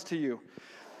happens to you.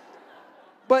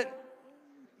 But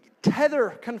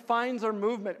tether confines our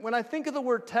movement. When I think of the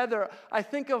word tether, I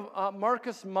think of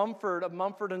Marcus Mumford of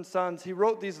Mumford & Sons. He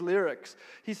wrote these lyrics.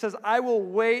 He says, I will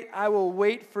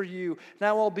wait for you.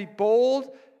 Now I'll be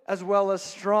bold as well as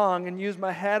strong and use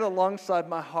my head alongside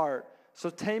my heart.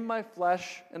 So tame my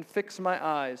flesh and fix my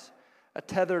eyes, a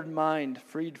tethered mind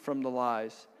freed from the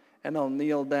lies, and I'll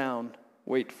kneel down,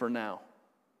 wait for now.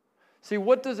 See,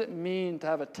 what does it mean to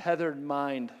have a tethered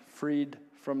mind freed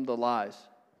from the lies?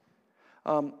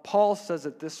 Paul says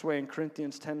it this way in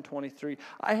Corinthians 10:23.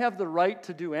 I have the right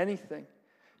to do anything,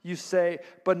 you say,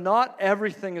 but not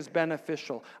everything is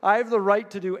beneficial. I have the right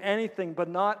to do anything, but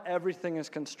not everything is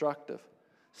constructive.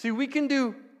 See, we can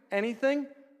do anything.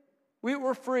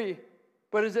 We're free,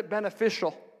 but is it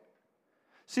beneficial?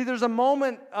 See, there's a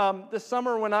moment this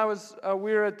summer when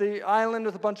we were at the island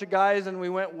with a bunch of guys, and we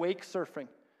went wake surfing.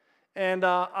 And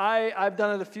I've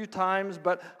done it a few times,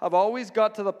 but I've always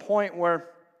got to the point where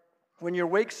when you're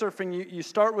wake surfing, you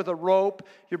start with a rope,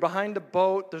 you're behind a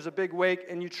boat, there's a big wake,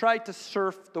 and you try to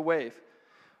surf the wave.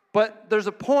 But there's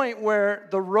a point where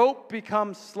the rope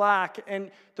becomes slack,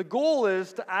 and the goal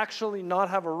is to actually not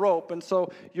have a rope. And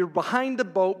so you're behind the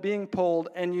boat being pulled,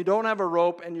 and you don't have a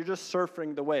rope, and you're just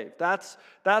surfing the wave. That's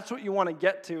what you want to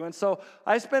get to. And so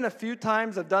I spent a few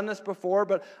times, I've done this before,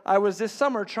 but I was this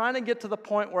summer trying to get to the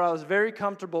point where I was very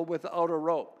comfortable without a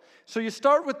rope. So you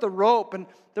start with the rope, and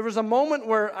there was a moment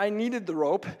where I needed the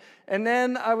rope, and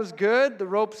then I was good, the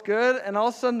rope's good, and all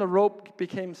of a sudden the rope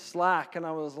became slack, and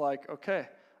I was like, okay,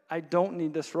 I don't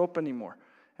need this rope anymore.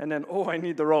 And then, I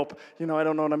need the rope. I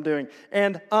don't know what I'm doing.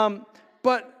 And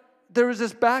but there was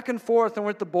this back and forth, and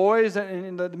with the boys,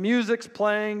 and the music's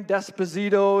playing,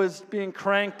 Despacito is being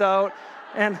cranked out,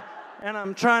 and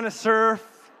I'm trying to surf,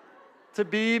 to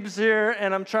Beebs here,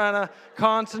 and I'm trying to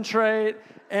concentrate.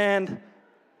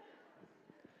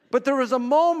 But there was a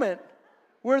moment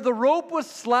where the rope was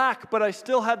slack, but I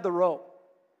still had the rope.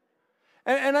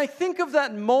 And I think of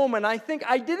that moment. I think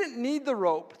I didn't need the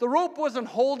rope. The rope wasn't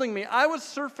holding me. I was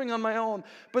surfing on my own,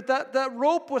 but that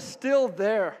rope was still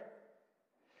there.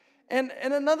 And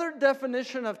another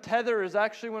definition of tether is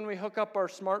actually when we hook up our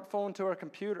smartphone to our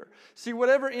computer. See,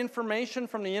 whatever information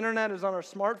from the internet is on our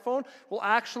smartphone will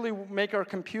actually make our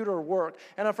computer work.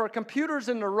 And if our computer's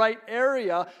in the right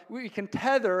area, we can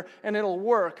tether and it'll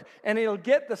work. And it'll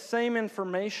get the same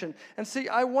information. And see,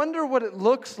 I wonder what it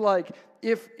looks like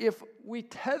if we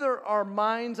tether our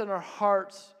minds and our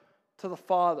hearts to the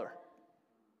Father.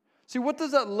 See, what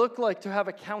does that look like to have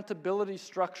accountability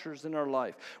structures in our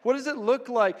life? What does it look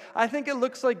like? I think it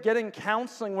looks like getting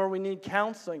counseling where we need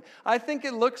counseling. I think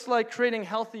it looks like creating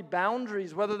healthy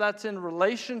boundaries, whether that's in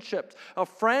relationships of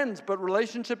friends, but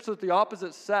relationships with the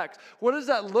opposite sex. What does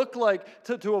that look like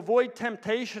to avoid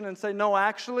temptation and say, no,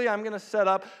 actually, I'm going to set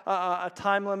up a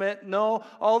time limit. No,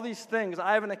 all these things.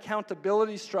 I have an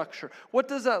accountability structure. What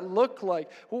does that look like?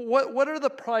 What are the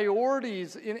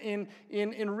priorities in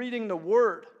reading the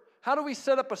Word? How do we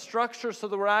set up a structure so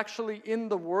that we're actually in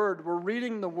the Word, we're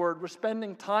reading the Word, we're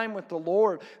spending time with the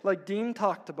Lord, like Dean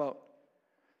talked about?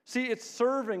 See, it's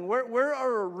serving. Where are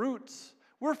our roots?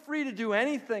 We're free to do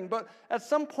anything, but at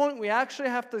some point we actually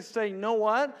have to say, you know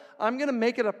what? I'm going to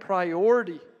make it a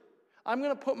priority. I'm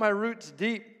going to put my roots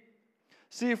deep.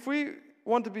 See, if we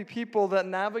want to be people that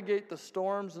navigate the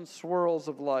storms and swirls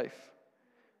of life,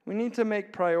 we need to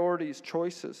make priorities,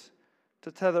 choices,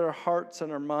 to tether our hearts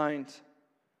and our minds.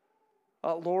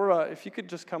 Laura, if you could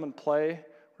just come and play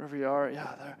wherever you are.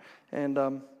 Yeah, there.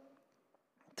 And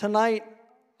tonight,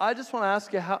 I just want to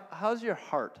ask you, how's your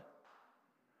heart?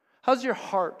 How's your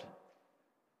heart?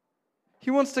 He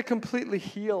wants to completely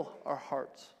heal our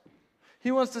hearts.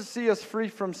 He wants to see us free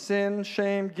from sin,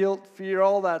 shame, guilt, fear,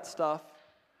 all that stuff.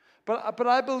 But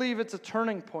I believe it's a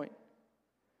turning point.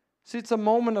 See, it's a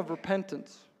moment of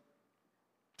repentance.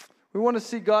 We want to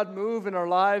see God move in our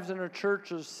lives, in our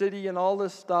church, our city, and all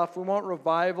this stuff. We want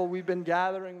revival. We've been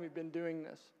gathering. We've been doing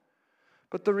this.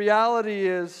 But the reality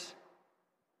is,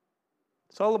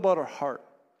 it's all about our heart.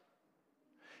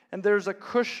 And there's a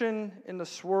cushion in the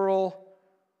swirl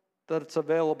that it's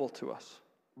available to us.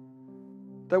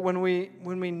 That when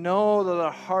we know that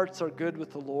our hearts are good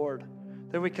with the Lord,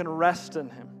 then we can rest in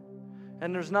Him.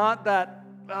 And there's not that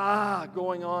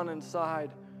going on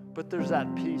inside, but there's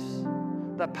that peace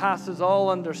that passes all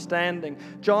understanding.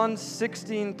 John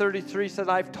 16:33 says,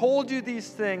 I've told you these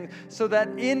things so that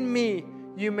in me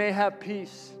you may have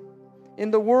peace. In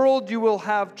the world you will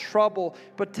have trouble,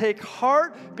 but take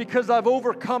heart because I've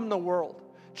overcome the world.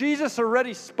 Jesus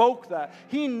already spoke that.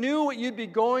 He knew what you'd be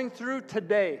going through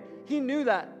today. He knew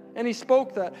that, and He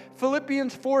spoke that.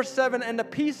 Philippians 4:7, and the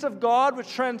peace of God,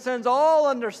 which transcends all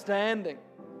understanding,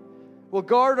 will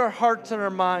guard our hearts and our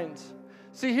minds.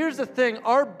 See, here's the thing.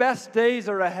 Our best days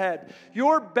are ahead.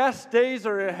 Your best days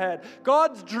are ahead.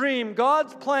 God's dream,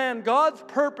 God's plan, God's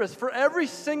purpose for every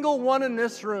single one in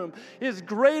this room is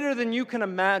greater than you can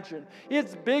imagine.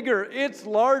 It's bigger. It's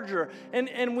larger.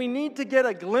 And we need to get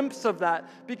a glimpse of that.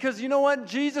 Because you know what?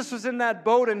 Jesus was in that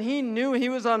boat and He knew He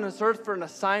was on this earth for an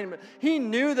assignment. He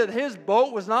knew that His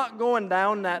boat was not going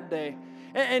down that day.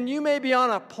 And you may be on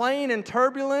a plane in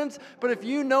turbulence, but if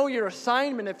you know your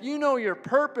assignment, if you know your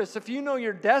purpose, if you know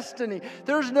your destiny,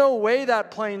 there's no way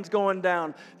that plane's going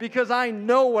down because I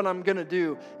know what I'm going to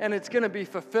do, and it's going to be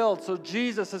fulfilled, so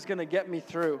Jesus is going to get me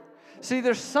through. See,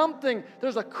 there's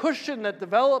a cushion that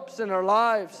develops in our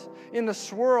lives, in the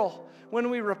swirl, when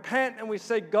we repent and we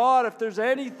say, God, if there's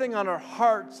anything on our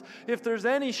hearts, if there's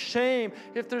any shame,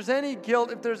 if there's any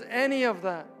guilt, if there's any of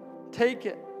that, take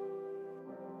it.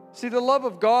 See, the love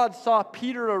of God saw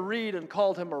Peter a reed and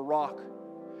called him a rock.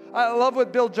 I love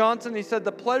what Bill Johnson, he said,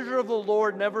 the pleasure of the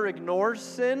Lord never ignores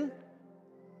sin,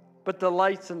 but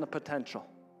delights in the potential.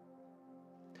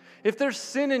 If there's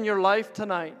sin in your life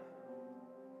tonight,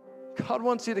 God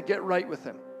wants you to get right with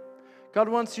Him. God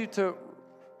wants you to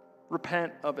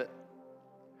repent of it.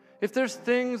 If there's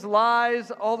things, lies,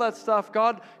 all that stuff,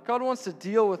 God wants to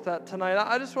deal with that tonight.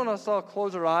 I just want us all to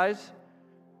close our eyes.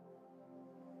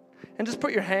 And just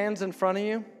put your hands in front of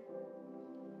you.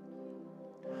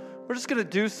 We're just going to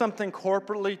do something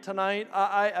corporately tonight.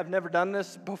 I've never done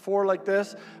this before like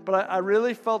this, but I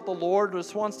really felt the Lord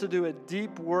just wants to do a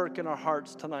deep work in our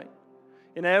hearts tonight,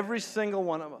 in every single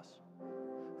one of us.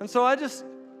 And so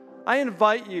I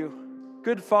invite you,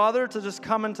 good Father, to just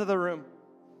come into the room.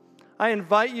 I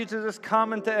invite you to just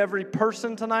come into every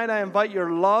person tonight. I invite your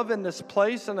love in this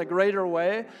place in a greater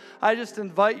way. I just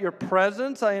invite your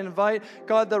presence. I invite,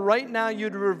 God, that right now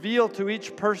you'd reveal to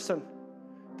each person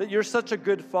that you're such a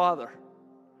good Father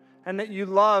and that you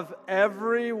love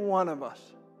every one of us.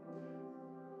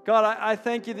 God, I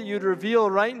thank you that you'd reveal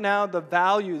right now the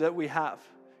value that we have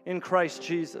in Christ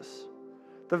Jesus.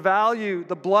 The value,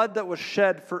 the blood that was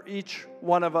shed for each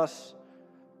one of us.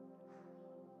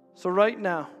 So right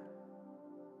now,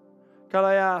 God,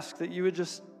 I ask that you would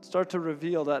just start to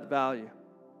reveal that value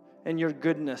and your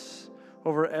goodness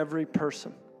over every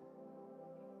person.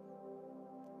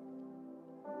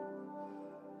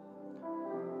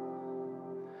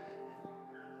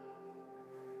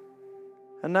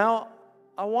 And now,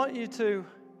 I want you to,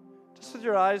 just with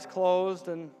your eyes closed,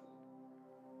 and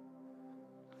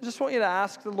I just want you to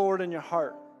ask the Lord in your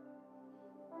heart,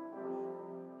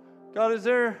 God, is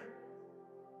there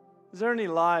any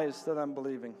lies that I'm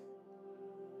believing?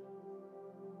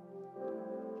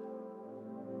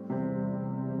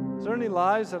 Is there any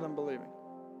lies that I'm believing?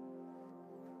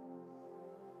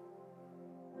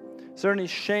 Is there any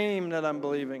shame that I'm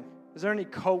believing? Is there any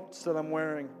coats that I'm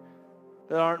wearing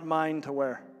that aren't mine to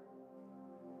wear?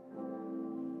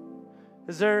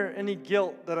 Is there any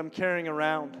guilt that I'm carrying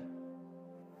around?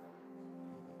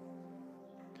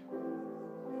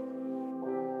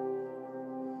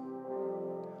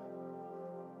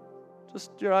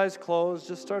 Just your eyes closed,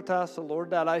 just start to ask the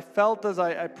Lord that. I felt as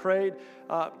I prayed,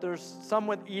 there's some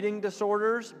with eating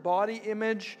disorders, body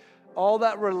image, all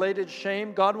that related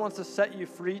shame. God wants to set you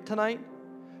free tonight.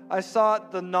 I saw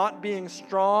the not being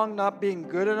strong, not being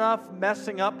good enough,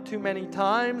 messing up too many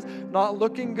times, not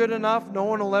looking good enough. No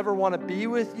one will ever want to be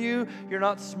with you. You're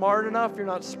not smart enough. You're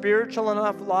not spiritual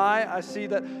enough. Lie. I see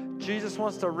that Jesus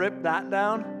wants to rip that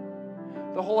down.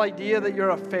 The whole idea that you're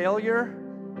a failure,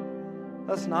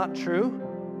 that's not true.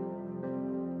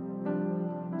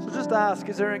 So just ask,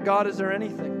 is there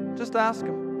anything? Just ask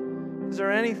him. Is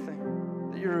there anything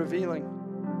that you're revealing?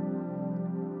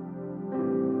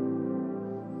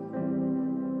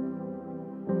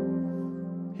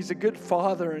 He's a good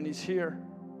Father, and he's here.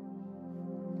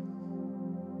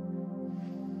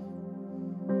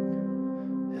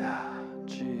 Yeah,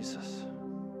 Jesus.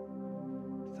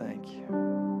 Thank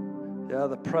you. Yeah,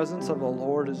 the presence of the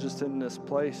Lord is just in this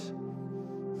place.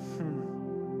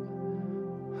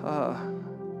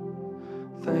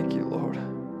 Thank you, Lord.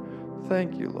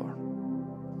 Thank you, Lord.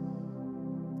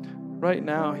 Right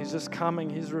now, he's just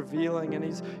coming. He's revealing, and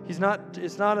he's not.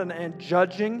 It's not an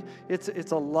judging.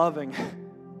 It's a loving.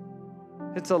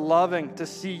 It's a loving to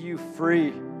see you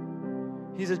free.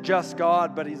 He's a just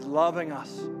God, but he's loving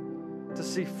us to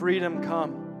see freedom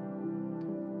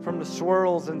come from the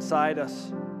swirls inside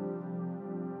us.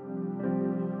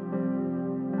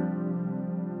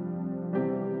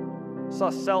 Saw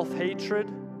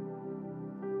self-hatred,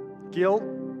 guilt.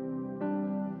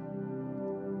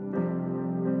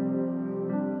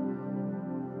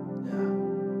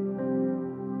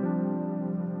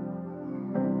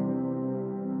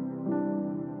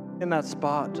 In that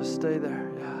spot, just stay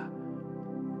there. Yeah.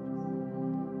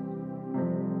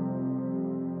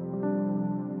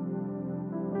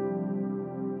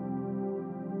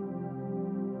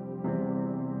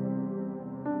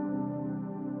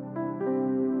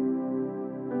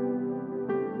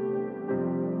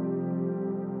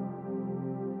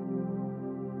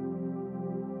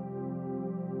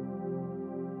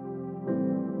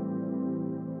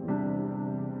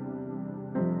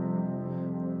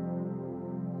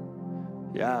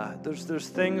 Yeah, there's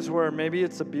things where maybe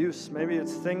it's abuse, maybe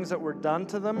it's things that were done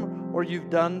to them, or you've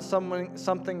done something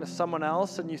to someone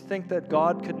else, and you think that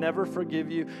God could never forgive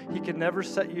you, he could never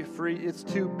set you free, it's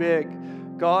too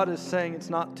big. God is saying it's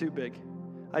not too big.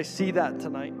 I see that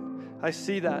tonight. I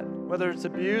see that. Whether it's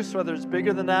abuse, whether it's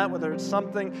bigger than that, whether it's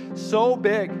something so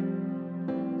big,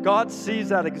 God sees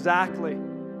that exactly.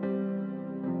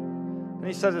 And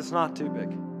he says it's not too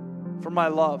big for my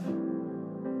love.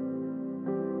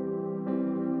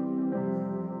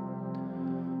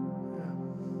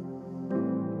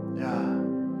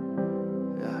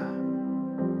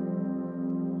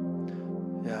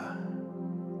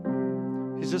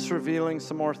 Just revealing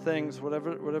some more things,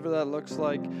 whatever that looks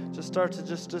like. Just start to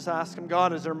just ask him,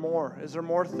 God, is there more? Is there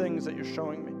more things that you're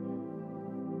showing me?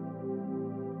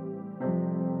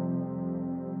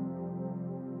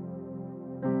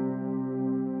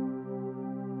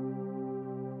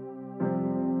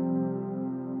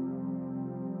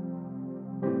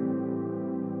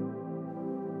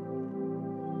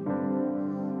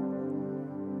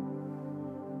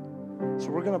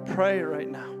 So we're going to pray right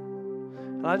now.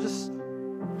 And I just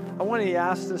I want you to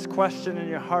ask this question in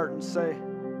your heart and say,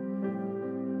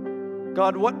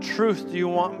 God, what truth do you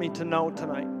want me to know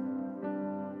tonight?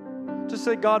 Just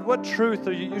say, God, what truth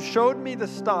are you? You showed me the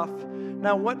stuff.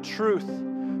 Now, what truth?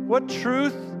 What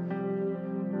truth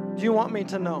do you want me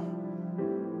to know?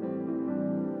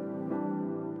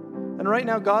 And right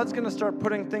now, God's going to start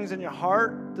putting things in your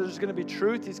heart. There's going to be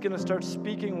truth. He's going to start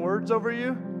speaking words over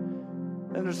you.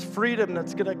 And there's freedom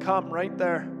that's going to come right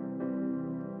there.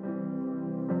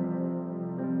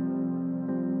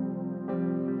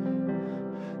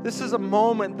 This is a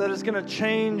moment that is going to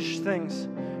change things.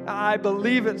 I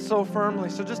believe it so firmly.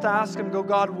 So just ask him, go,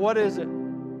 God, what is it?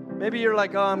 Maybe you're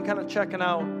like, oh, I'm kind of checking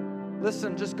out.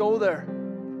 Listen, just go there.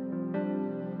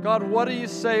 God, what do you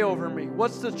say over me?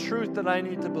 What's the truth that I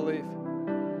need to believe?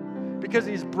 Because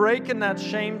he's breaking that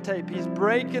shame tape. He's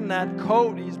breaking that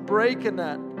coat. He's breaking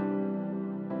that.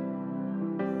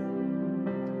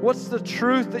 What's the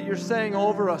truth that you're saying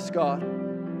over us, God?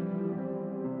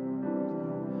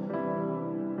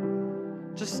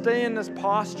 Just stay in this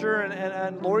posture,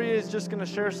 and Laurier is just going to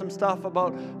share some stuff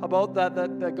about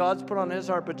that God's put on his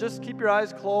heart. But just keep your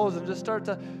eyes closed and just start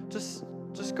to just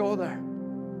go there.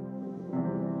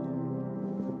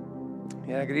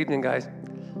 Yeah, good evening, guys.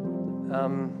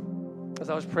 As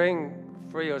I was praying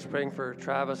for you, I was praying for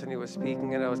Travis, and he was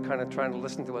speaking, and I was kind of trying to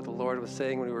listen to what the Lord was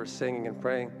saying when we were singing and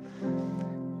praying.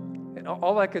 And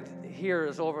all I could hear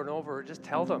is over and over, just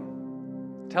tell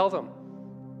them. Tell them.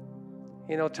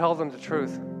 Tell them the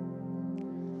truth.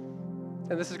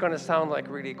 And this is going to sound like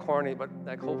really corny, but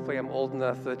like hopefully I'm old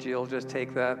enough that you'll just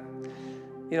take that.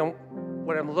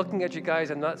 When I'm looking at you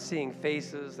guys, I'm not seeing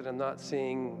faces, and I'm not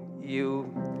seeing you.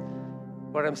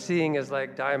 What I'm seeing is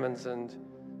like diamonds and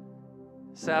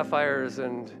sapphires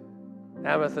and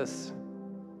amethysts.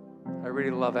 I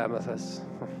really love amethysts.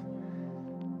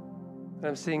 And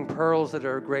I'm seeing pearls that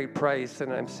are a great price,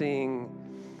 and I'm seeing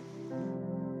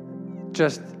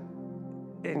just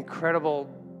incredible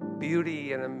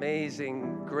beauty and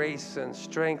amazing grace and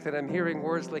strength. And I'm hearing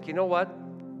words like, you know what?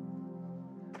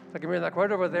 Like I'm hearing like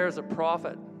right over there is a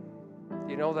prophet.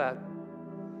 You know that?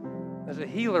 There's a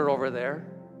healer over there.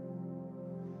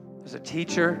 There's a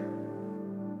teacher,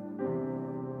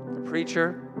 a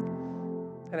preacher.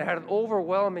 And I had an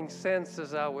overwhelming sense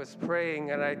as I was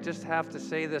praying, and I just have to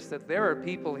say this, that there are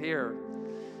people here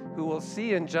who will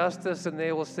see injustice and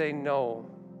they will say no.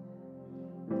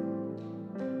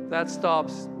 That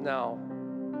stops now.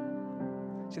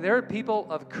 See, there are people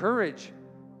of courage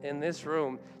in this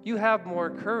room. You have more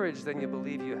courage than you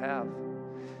believe you have.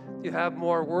 You have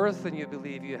more worth than you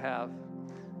believe you have.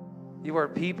 You are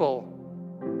people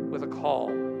with a call.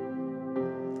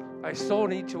 I so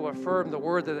need to affirm the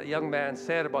word that young man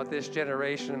said about this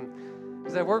generation,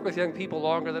 because I work with young people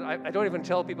longer than I don't even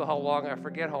tell people how long. I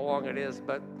forget how long it is,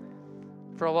 but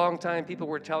for a long time, people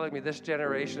were telling me this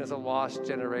generation is a lost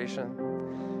generation.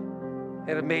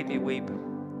 And it made me weep,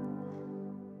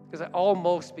 because I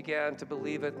almost began to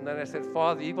believe it. And then I said,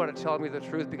 Father, you've got to tell me the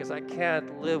truth, because I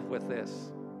can't live with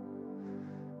this.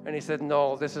 And he said,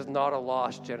 no, this is not a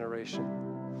lost generation.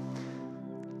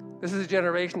 This is a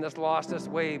generation that's lost its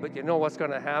way, but you know what's going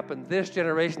to happen? This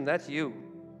generation, that's you.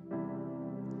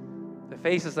 The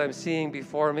faces I'm seeing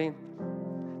before me,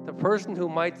 the person who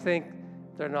might think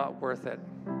they're not worth it.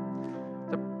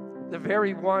 The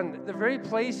very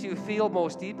place you feel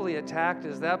most deeply attacked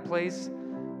is that place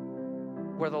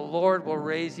where the Lord will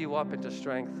raise you up into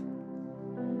strength.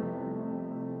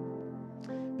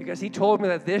 Because he told me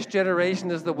that this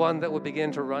generation is the one that will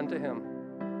begin to run to him.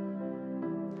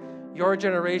 Your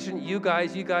generation, you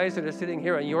guys that are sitting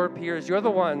here and your peers, you're the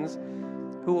ones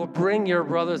who will bring your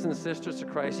brothers and sisters to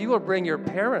Christ. You will bring your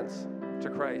parents to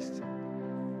Christ.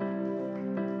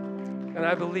 And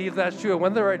I believe that's true. And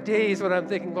when there are days when I'm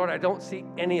thinking, Lord, I don't see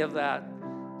any of that,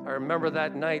 I remember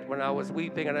that night when I was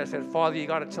weeping and I said, Father, you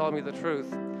got to tell me the truth.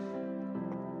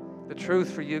 The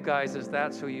truth for you guys is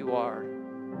that's who you are.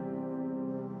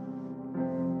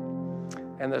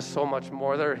 And there's so much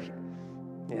more there.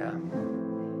 Yeah.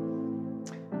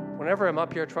 Whenever I'm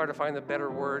up here, I try to find the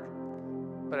better word,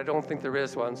 but I don't think there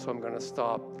is one, so I'm going to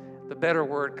stop. The better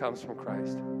word comes from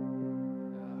Christ.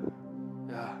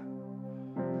 Yeah.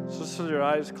 So just with your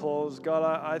eyes closed, God,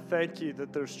 I thank you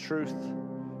that there's truth.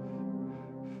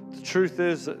 The truth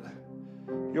is that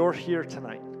you're here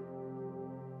tonight.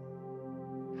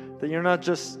 That you're not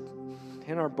just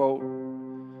in our boat,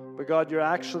 but God, you're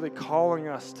actually calling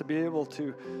us to be able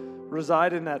to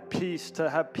reside in that peace, to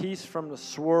have peace from the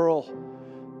swirl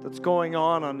that's going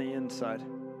on the inside.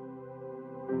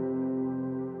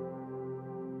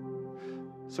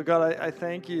 So God, I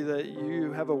thank you that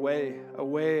you have a way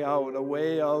out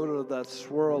of that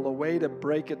swirl, a way to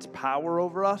break its power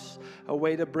over us, a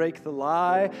way to break the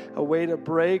lie, a way to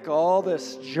break all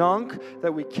this junk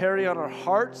that we carry on our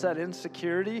hearts, that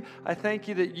insecurity. I thank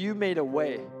you that you made a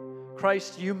way.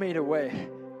 Christ, you made a way.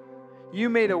 You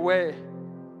made a way.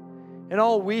 And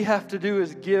all we have to do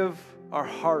is give our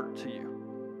heart to you.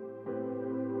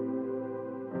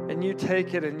 And you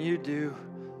take it and you do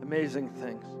amazing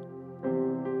things.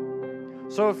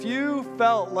 So if you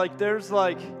felt like there's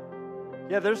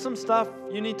some stuff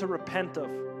you need to repent of.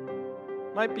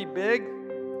 Might be big,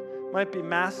 might be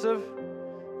massive,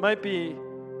 might be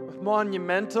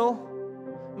monumental,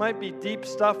 might be deep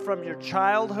stuff from your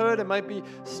childhood. It might be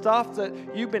stuff that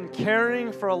you've been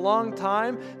carrying for a long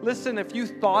time. Listen, if you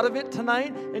thought of it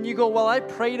tonight and you go, well, I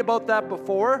prayed about that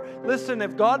before. Listen,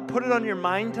 if God put it on your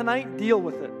mind tonight, deal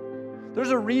with it.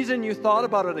 There's a reason you thought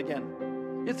about it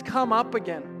again. It's come up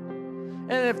again.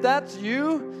 And if that's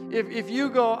you, if you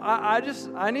go,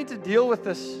 I need to deal with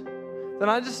this,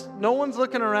 then no one's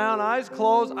looking around, eyes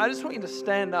closed. I just want you to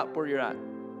stand up where you're at.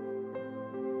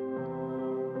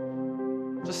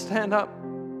 Just stand up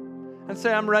and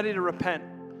say, I'm ready to repent.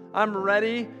 I'm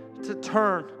ready to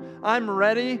turn. I'm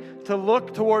ready to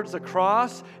look towards the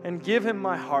cross and give him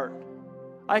my heart.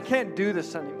 I can't do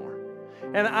this anymore.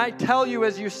 And I tell you,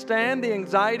 as you stand, the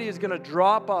anxiety is going to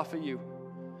drop off of you.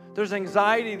 There's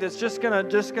anxiety that's just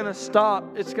gonna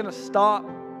stop. It's gonna stop.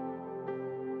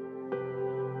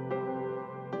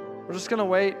 We're just gonna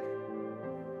wait.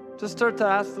 Just start to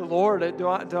ask the Lord, do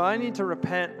I need to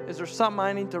repent? Is there something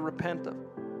I need to repent of?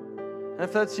 And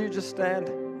if that's you, just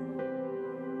stand.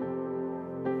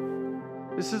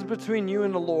 This is between you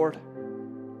and the Lord.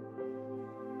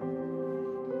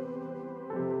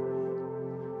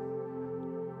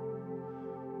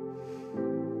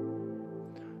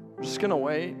 I'm just going to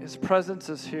wait. His presence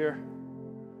is here.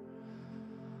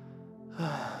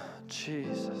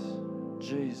 Jesus,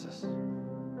 Jesus,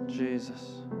 Jesus.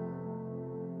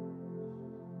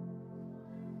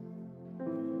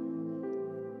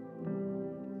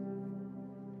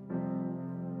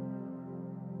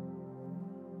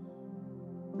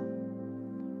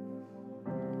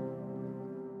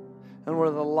 And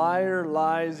where the liar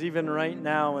lies even right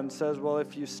now and says, well,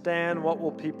 if you stand, what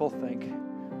will people think?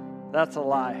 That's a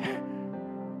lie.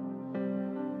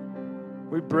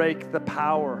 We break the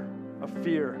power of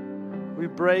fear. We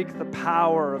break the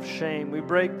power of shame. We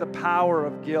break the power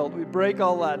of guilt. We break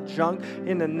all that junk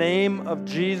in the name of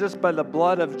Jesus, by the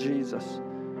blood of Jesus.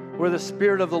 Where the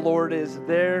Spirit of the Lord is,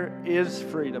 there is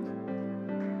freedom.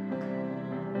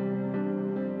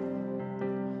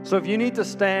 So if you need to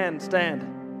stand, stand.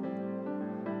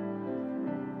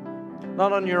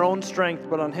 Not on your own strength,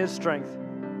 but on His strength.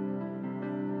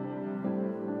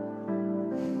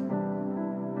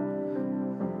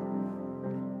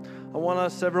 I want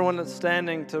us, everyone that's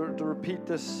standing, to repeat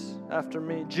this after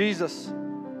me. Jesus,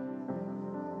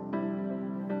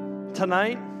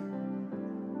 tonight,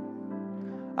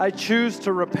 I choose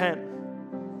to repent.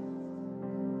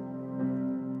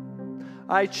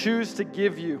 I choose to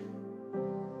give you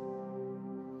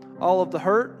all of the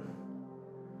hurt,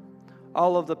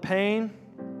 all of the pain,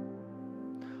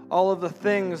 all of the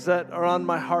things that are on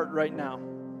my heart right now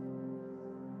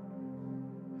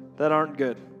that aren't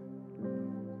good.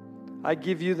 I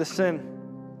give you the sin.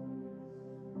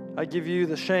 I give you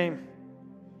the shame.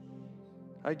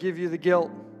 I give you the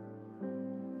guilt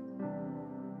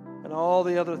and all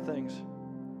the other things.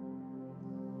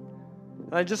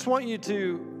 And I just want you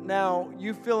to, now,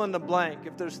 you fill in the blank.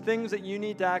 If there's things that you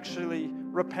need to actually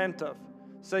repent of,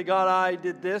 say, God, I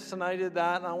did this and I did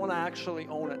that, and I want to actually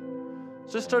own it.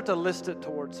 Just start to list it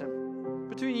towards Him.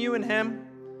 Between you and Him,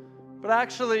 but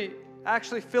actually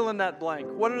fill in that blank.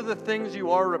 What are the things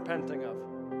you are repenting of?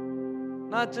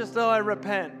 Not just, oh, I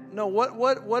repent. No,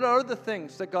 what are the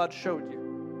things that God showed you?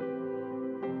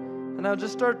 And now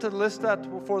just start to list that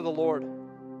before the Lord.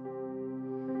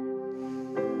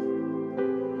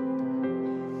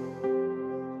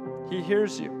 He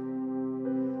hears you.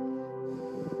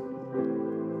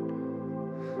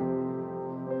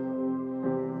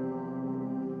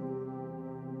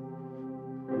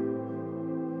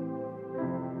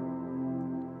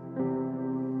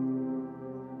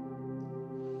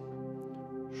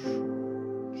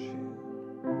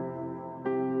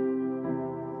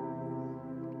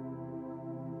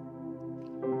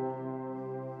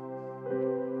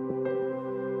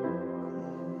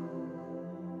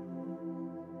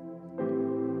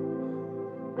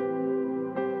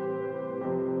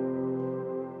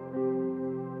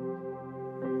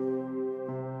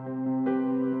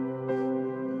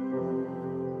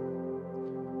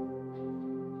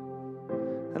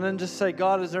 And then just say,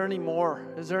 God, is there any more?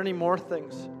 Is there any more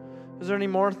things? Is there any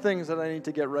more things that I need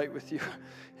to get right with you?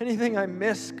 Anything I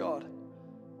miss, God?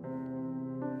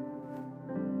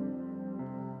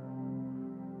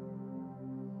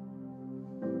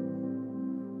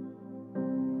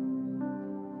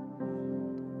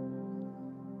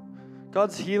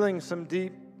 God's healing some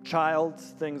deep child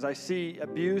things. I see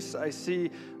abuse. I see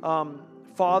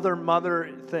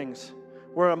father-mother things,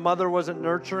 where a mother wasn't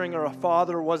nurturing or a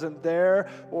father wasn't there,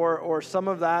 or some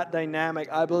of that dynamic.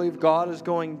 I believe God is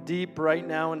going deep right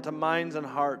now into minds and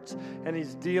hearts, and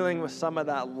He's dealing with some of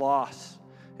that loss.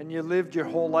 And you lived your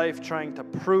whole life trying to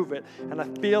prove it, and I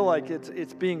feel like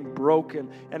it's being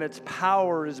broken, and its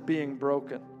power is being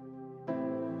broken.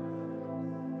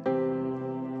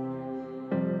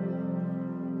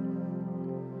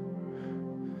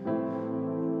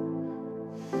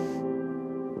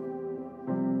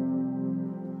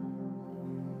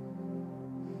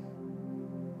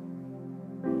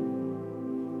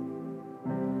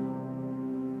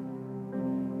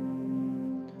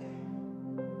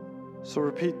 So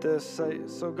repeat this. Say,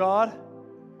 so God,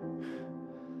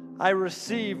 I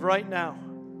receive right now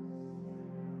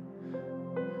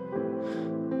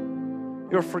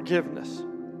your forgiveness.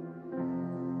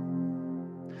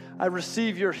 I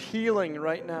receive your healing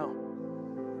right now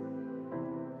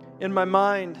in my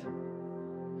mind,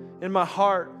 in my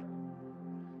heart,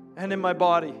 and in my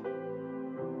body.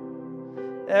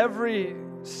 Every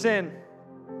sin,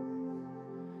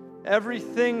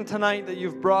 everything tonight that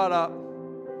you've brought up,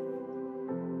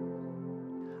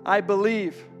 I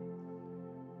believe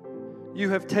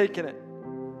you have taken it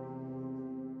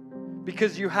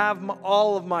because you have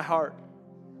all of my heart.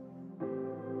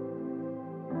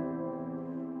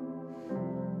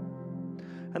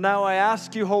 And now I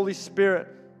ask you, Holy Spirit,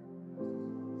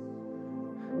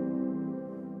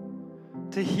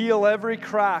 to heal every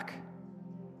crack,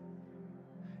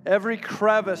 every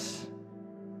crevice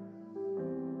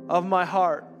of my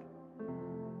heart,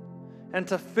 and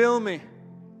to fill me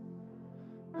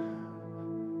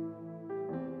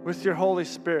with your Holy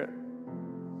Spirit.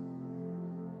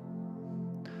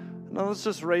 Now let's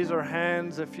just raise our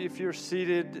hands. If you're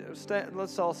seated,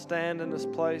 let's all stand in this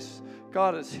place.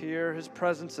 God is here. His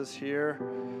presence is here.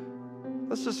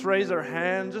 Let's just raise our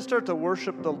hands. Just start to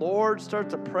worship the Lord. Start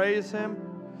to praise Him.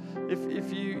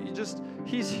 If you just,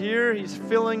 He's here. He's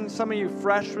filling some of you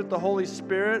fresh with the Holy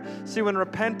Spirit. See, when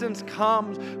repentance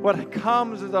comes, what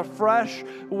comes is a fresh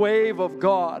wave of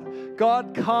God.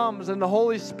 God comes and the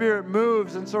Holy Spirit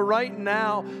moves. And so right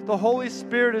now, the Holy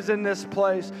Spirit is in this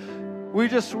place. We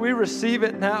receive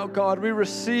it now, God. We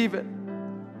receive it.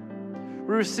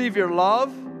 We receive your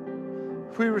love.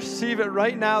 We receive it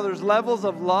right now. There's levels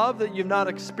of love that you've not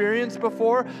experienced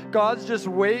before. God's just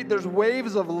there's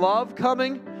waves of love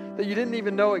coming that you didn't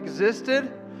even know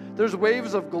existed. There's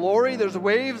waves of glory. There's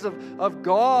waves of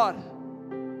God.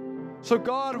 So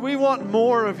God, we want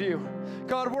more of you.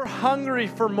 God, we're hungry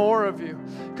for more of you.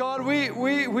 God, we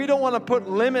don't want to put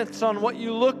limits on what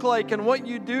you look like and what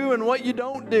you do and what you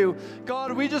don't do.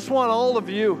 God, we just want all of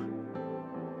you.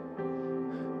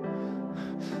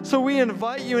 So we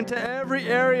invite you into every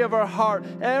area of our heart,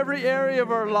 every area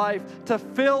of our life, to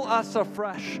fill us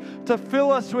afresh, to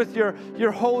fill us with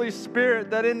your Holy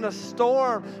Spirit, that in the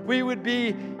storm we would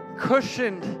be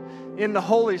cushioned in the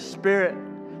Holy Spirit.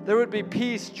 There would be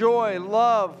peace, joy,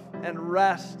 love, and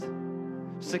rest,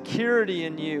 security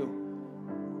in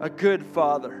you, a good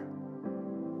Father.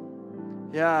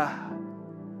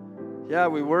 Yeah,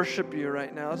 we worship you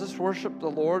right now. Just worship the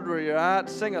Lord where you're at.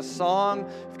 Sing a song.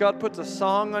 If God puts a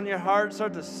song on your heart,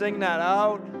 start to sing that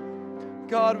out.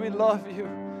 God, we love you.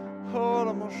 We're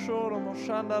so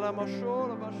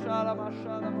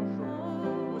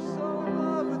in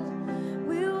love with you.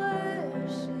 We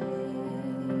worship.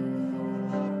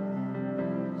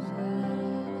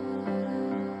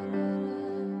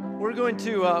 We're going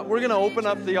to open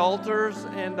up the altars,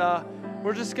 and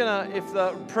we're just going to, if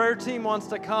the prayer team wants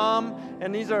to come,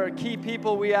 and these are key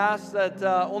people, we ask that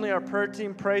only our prayer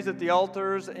team prays at the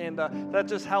altars, and that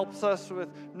just helps us with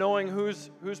knowing who's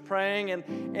praying.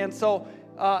 And so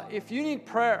if you need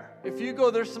prayer, if you go,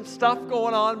 there's some stuff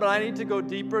going on, but I need to go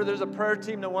deeper, there's a prayer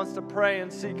team that wants to pray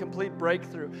and see complete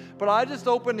breakthrough. But I just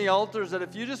open the altars that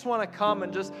if you just want to come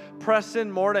and just press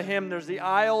in more to Him, there's the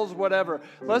aisles, whatever.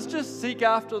 Let's just seek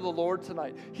after the Lord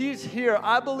tonight. He's here.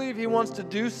 I believe He wants to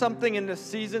do something in this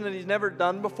season that He's never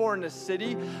done before in this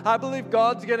city. I believe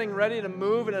God's getting ready to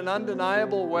move in an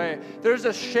undeniable way. There's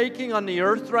a shaking on the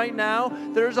earth right now.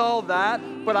 There's all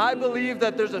that. But I believe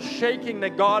that there's a shaking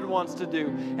that God wants to do. to.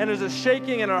 And there's a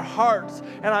shaking in our hearts.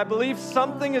 And I believe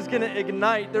something is going to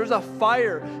ignite. There's a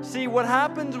fire. See, what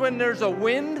happens when there's a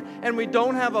wind and we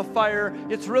don't have a fire,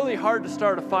 it's really hard to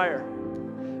start a fire.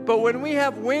 But when we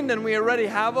have wind and we already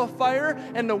have a fire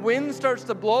and the wind starts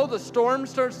to blow, the storm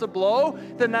starts to blow,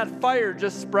 then that fire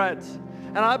just spreads.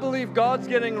 And I believe God's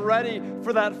getting ready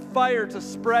for that fire to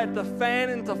spread, to fan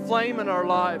into flame in our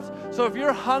lives. So if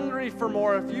you're hungry for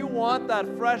more, if you want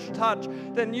that fresh touch,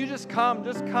 then you just come,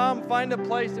 find a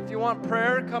place. If you want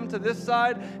prayer, come to this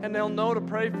side and they'll know to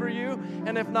pray for you.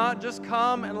 And if not, just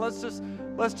come and let's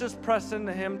just press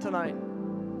into Him tonight.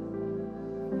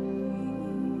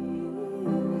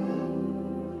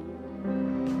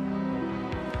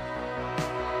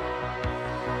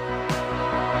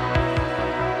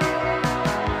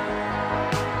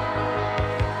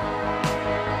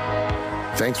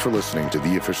 Thanks for listening to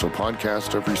the official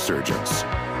podcast of Resurgence.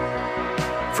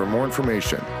 For more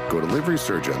information, go to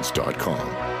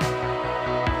liveresurgence.com.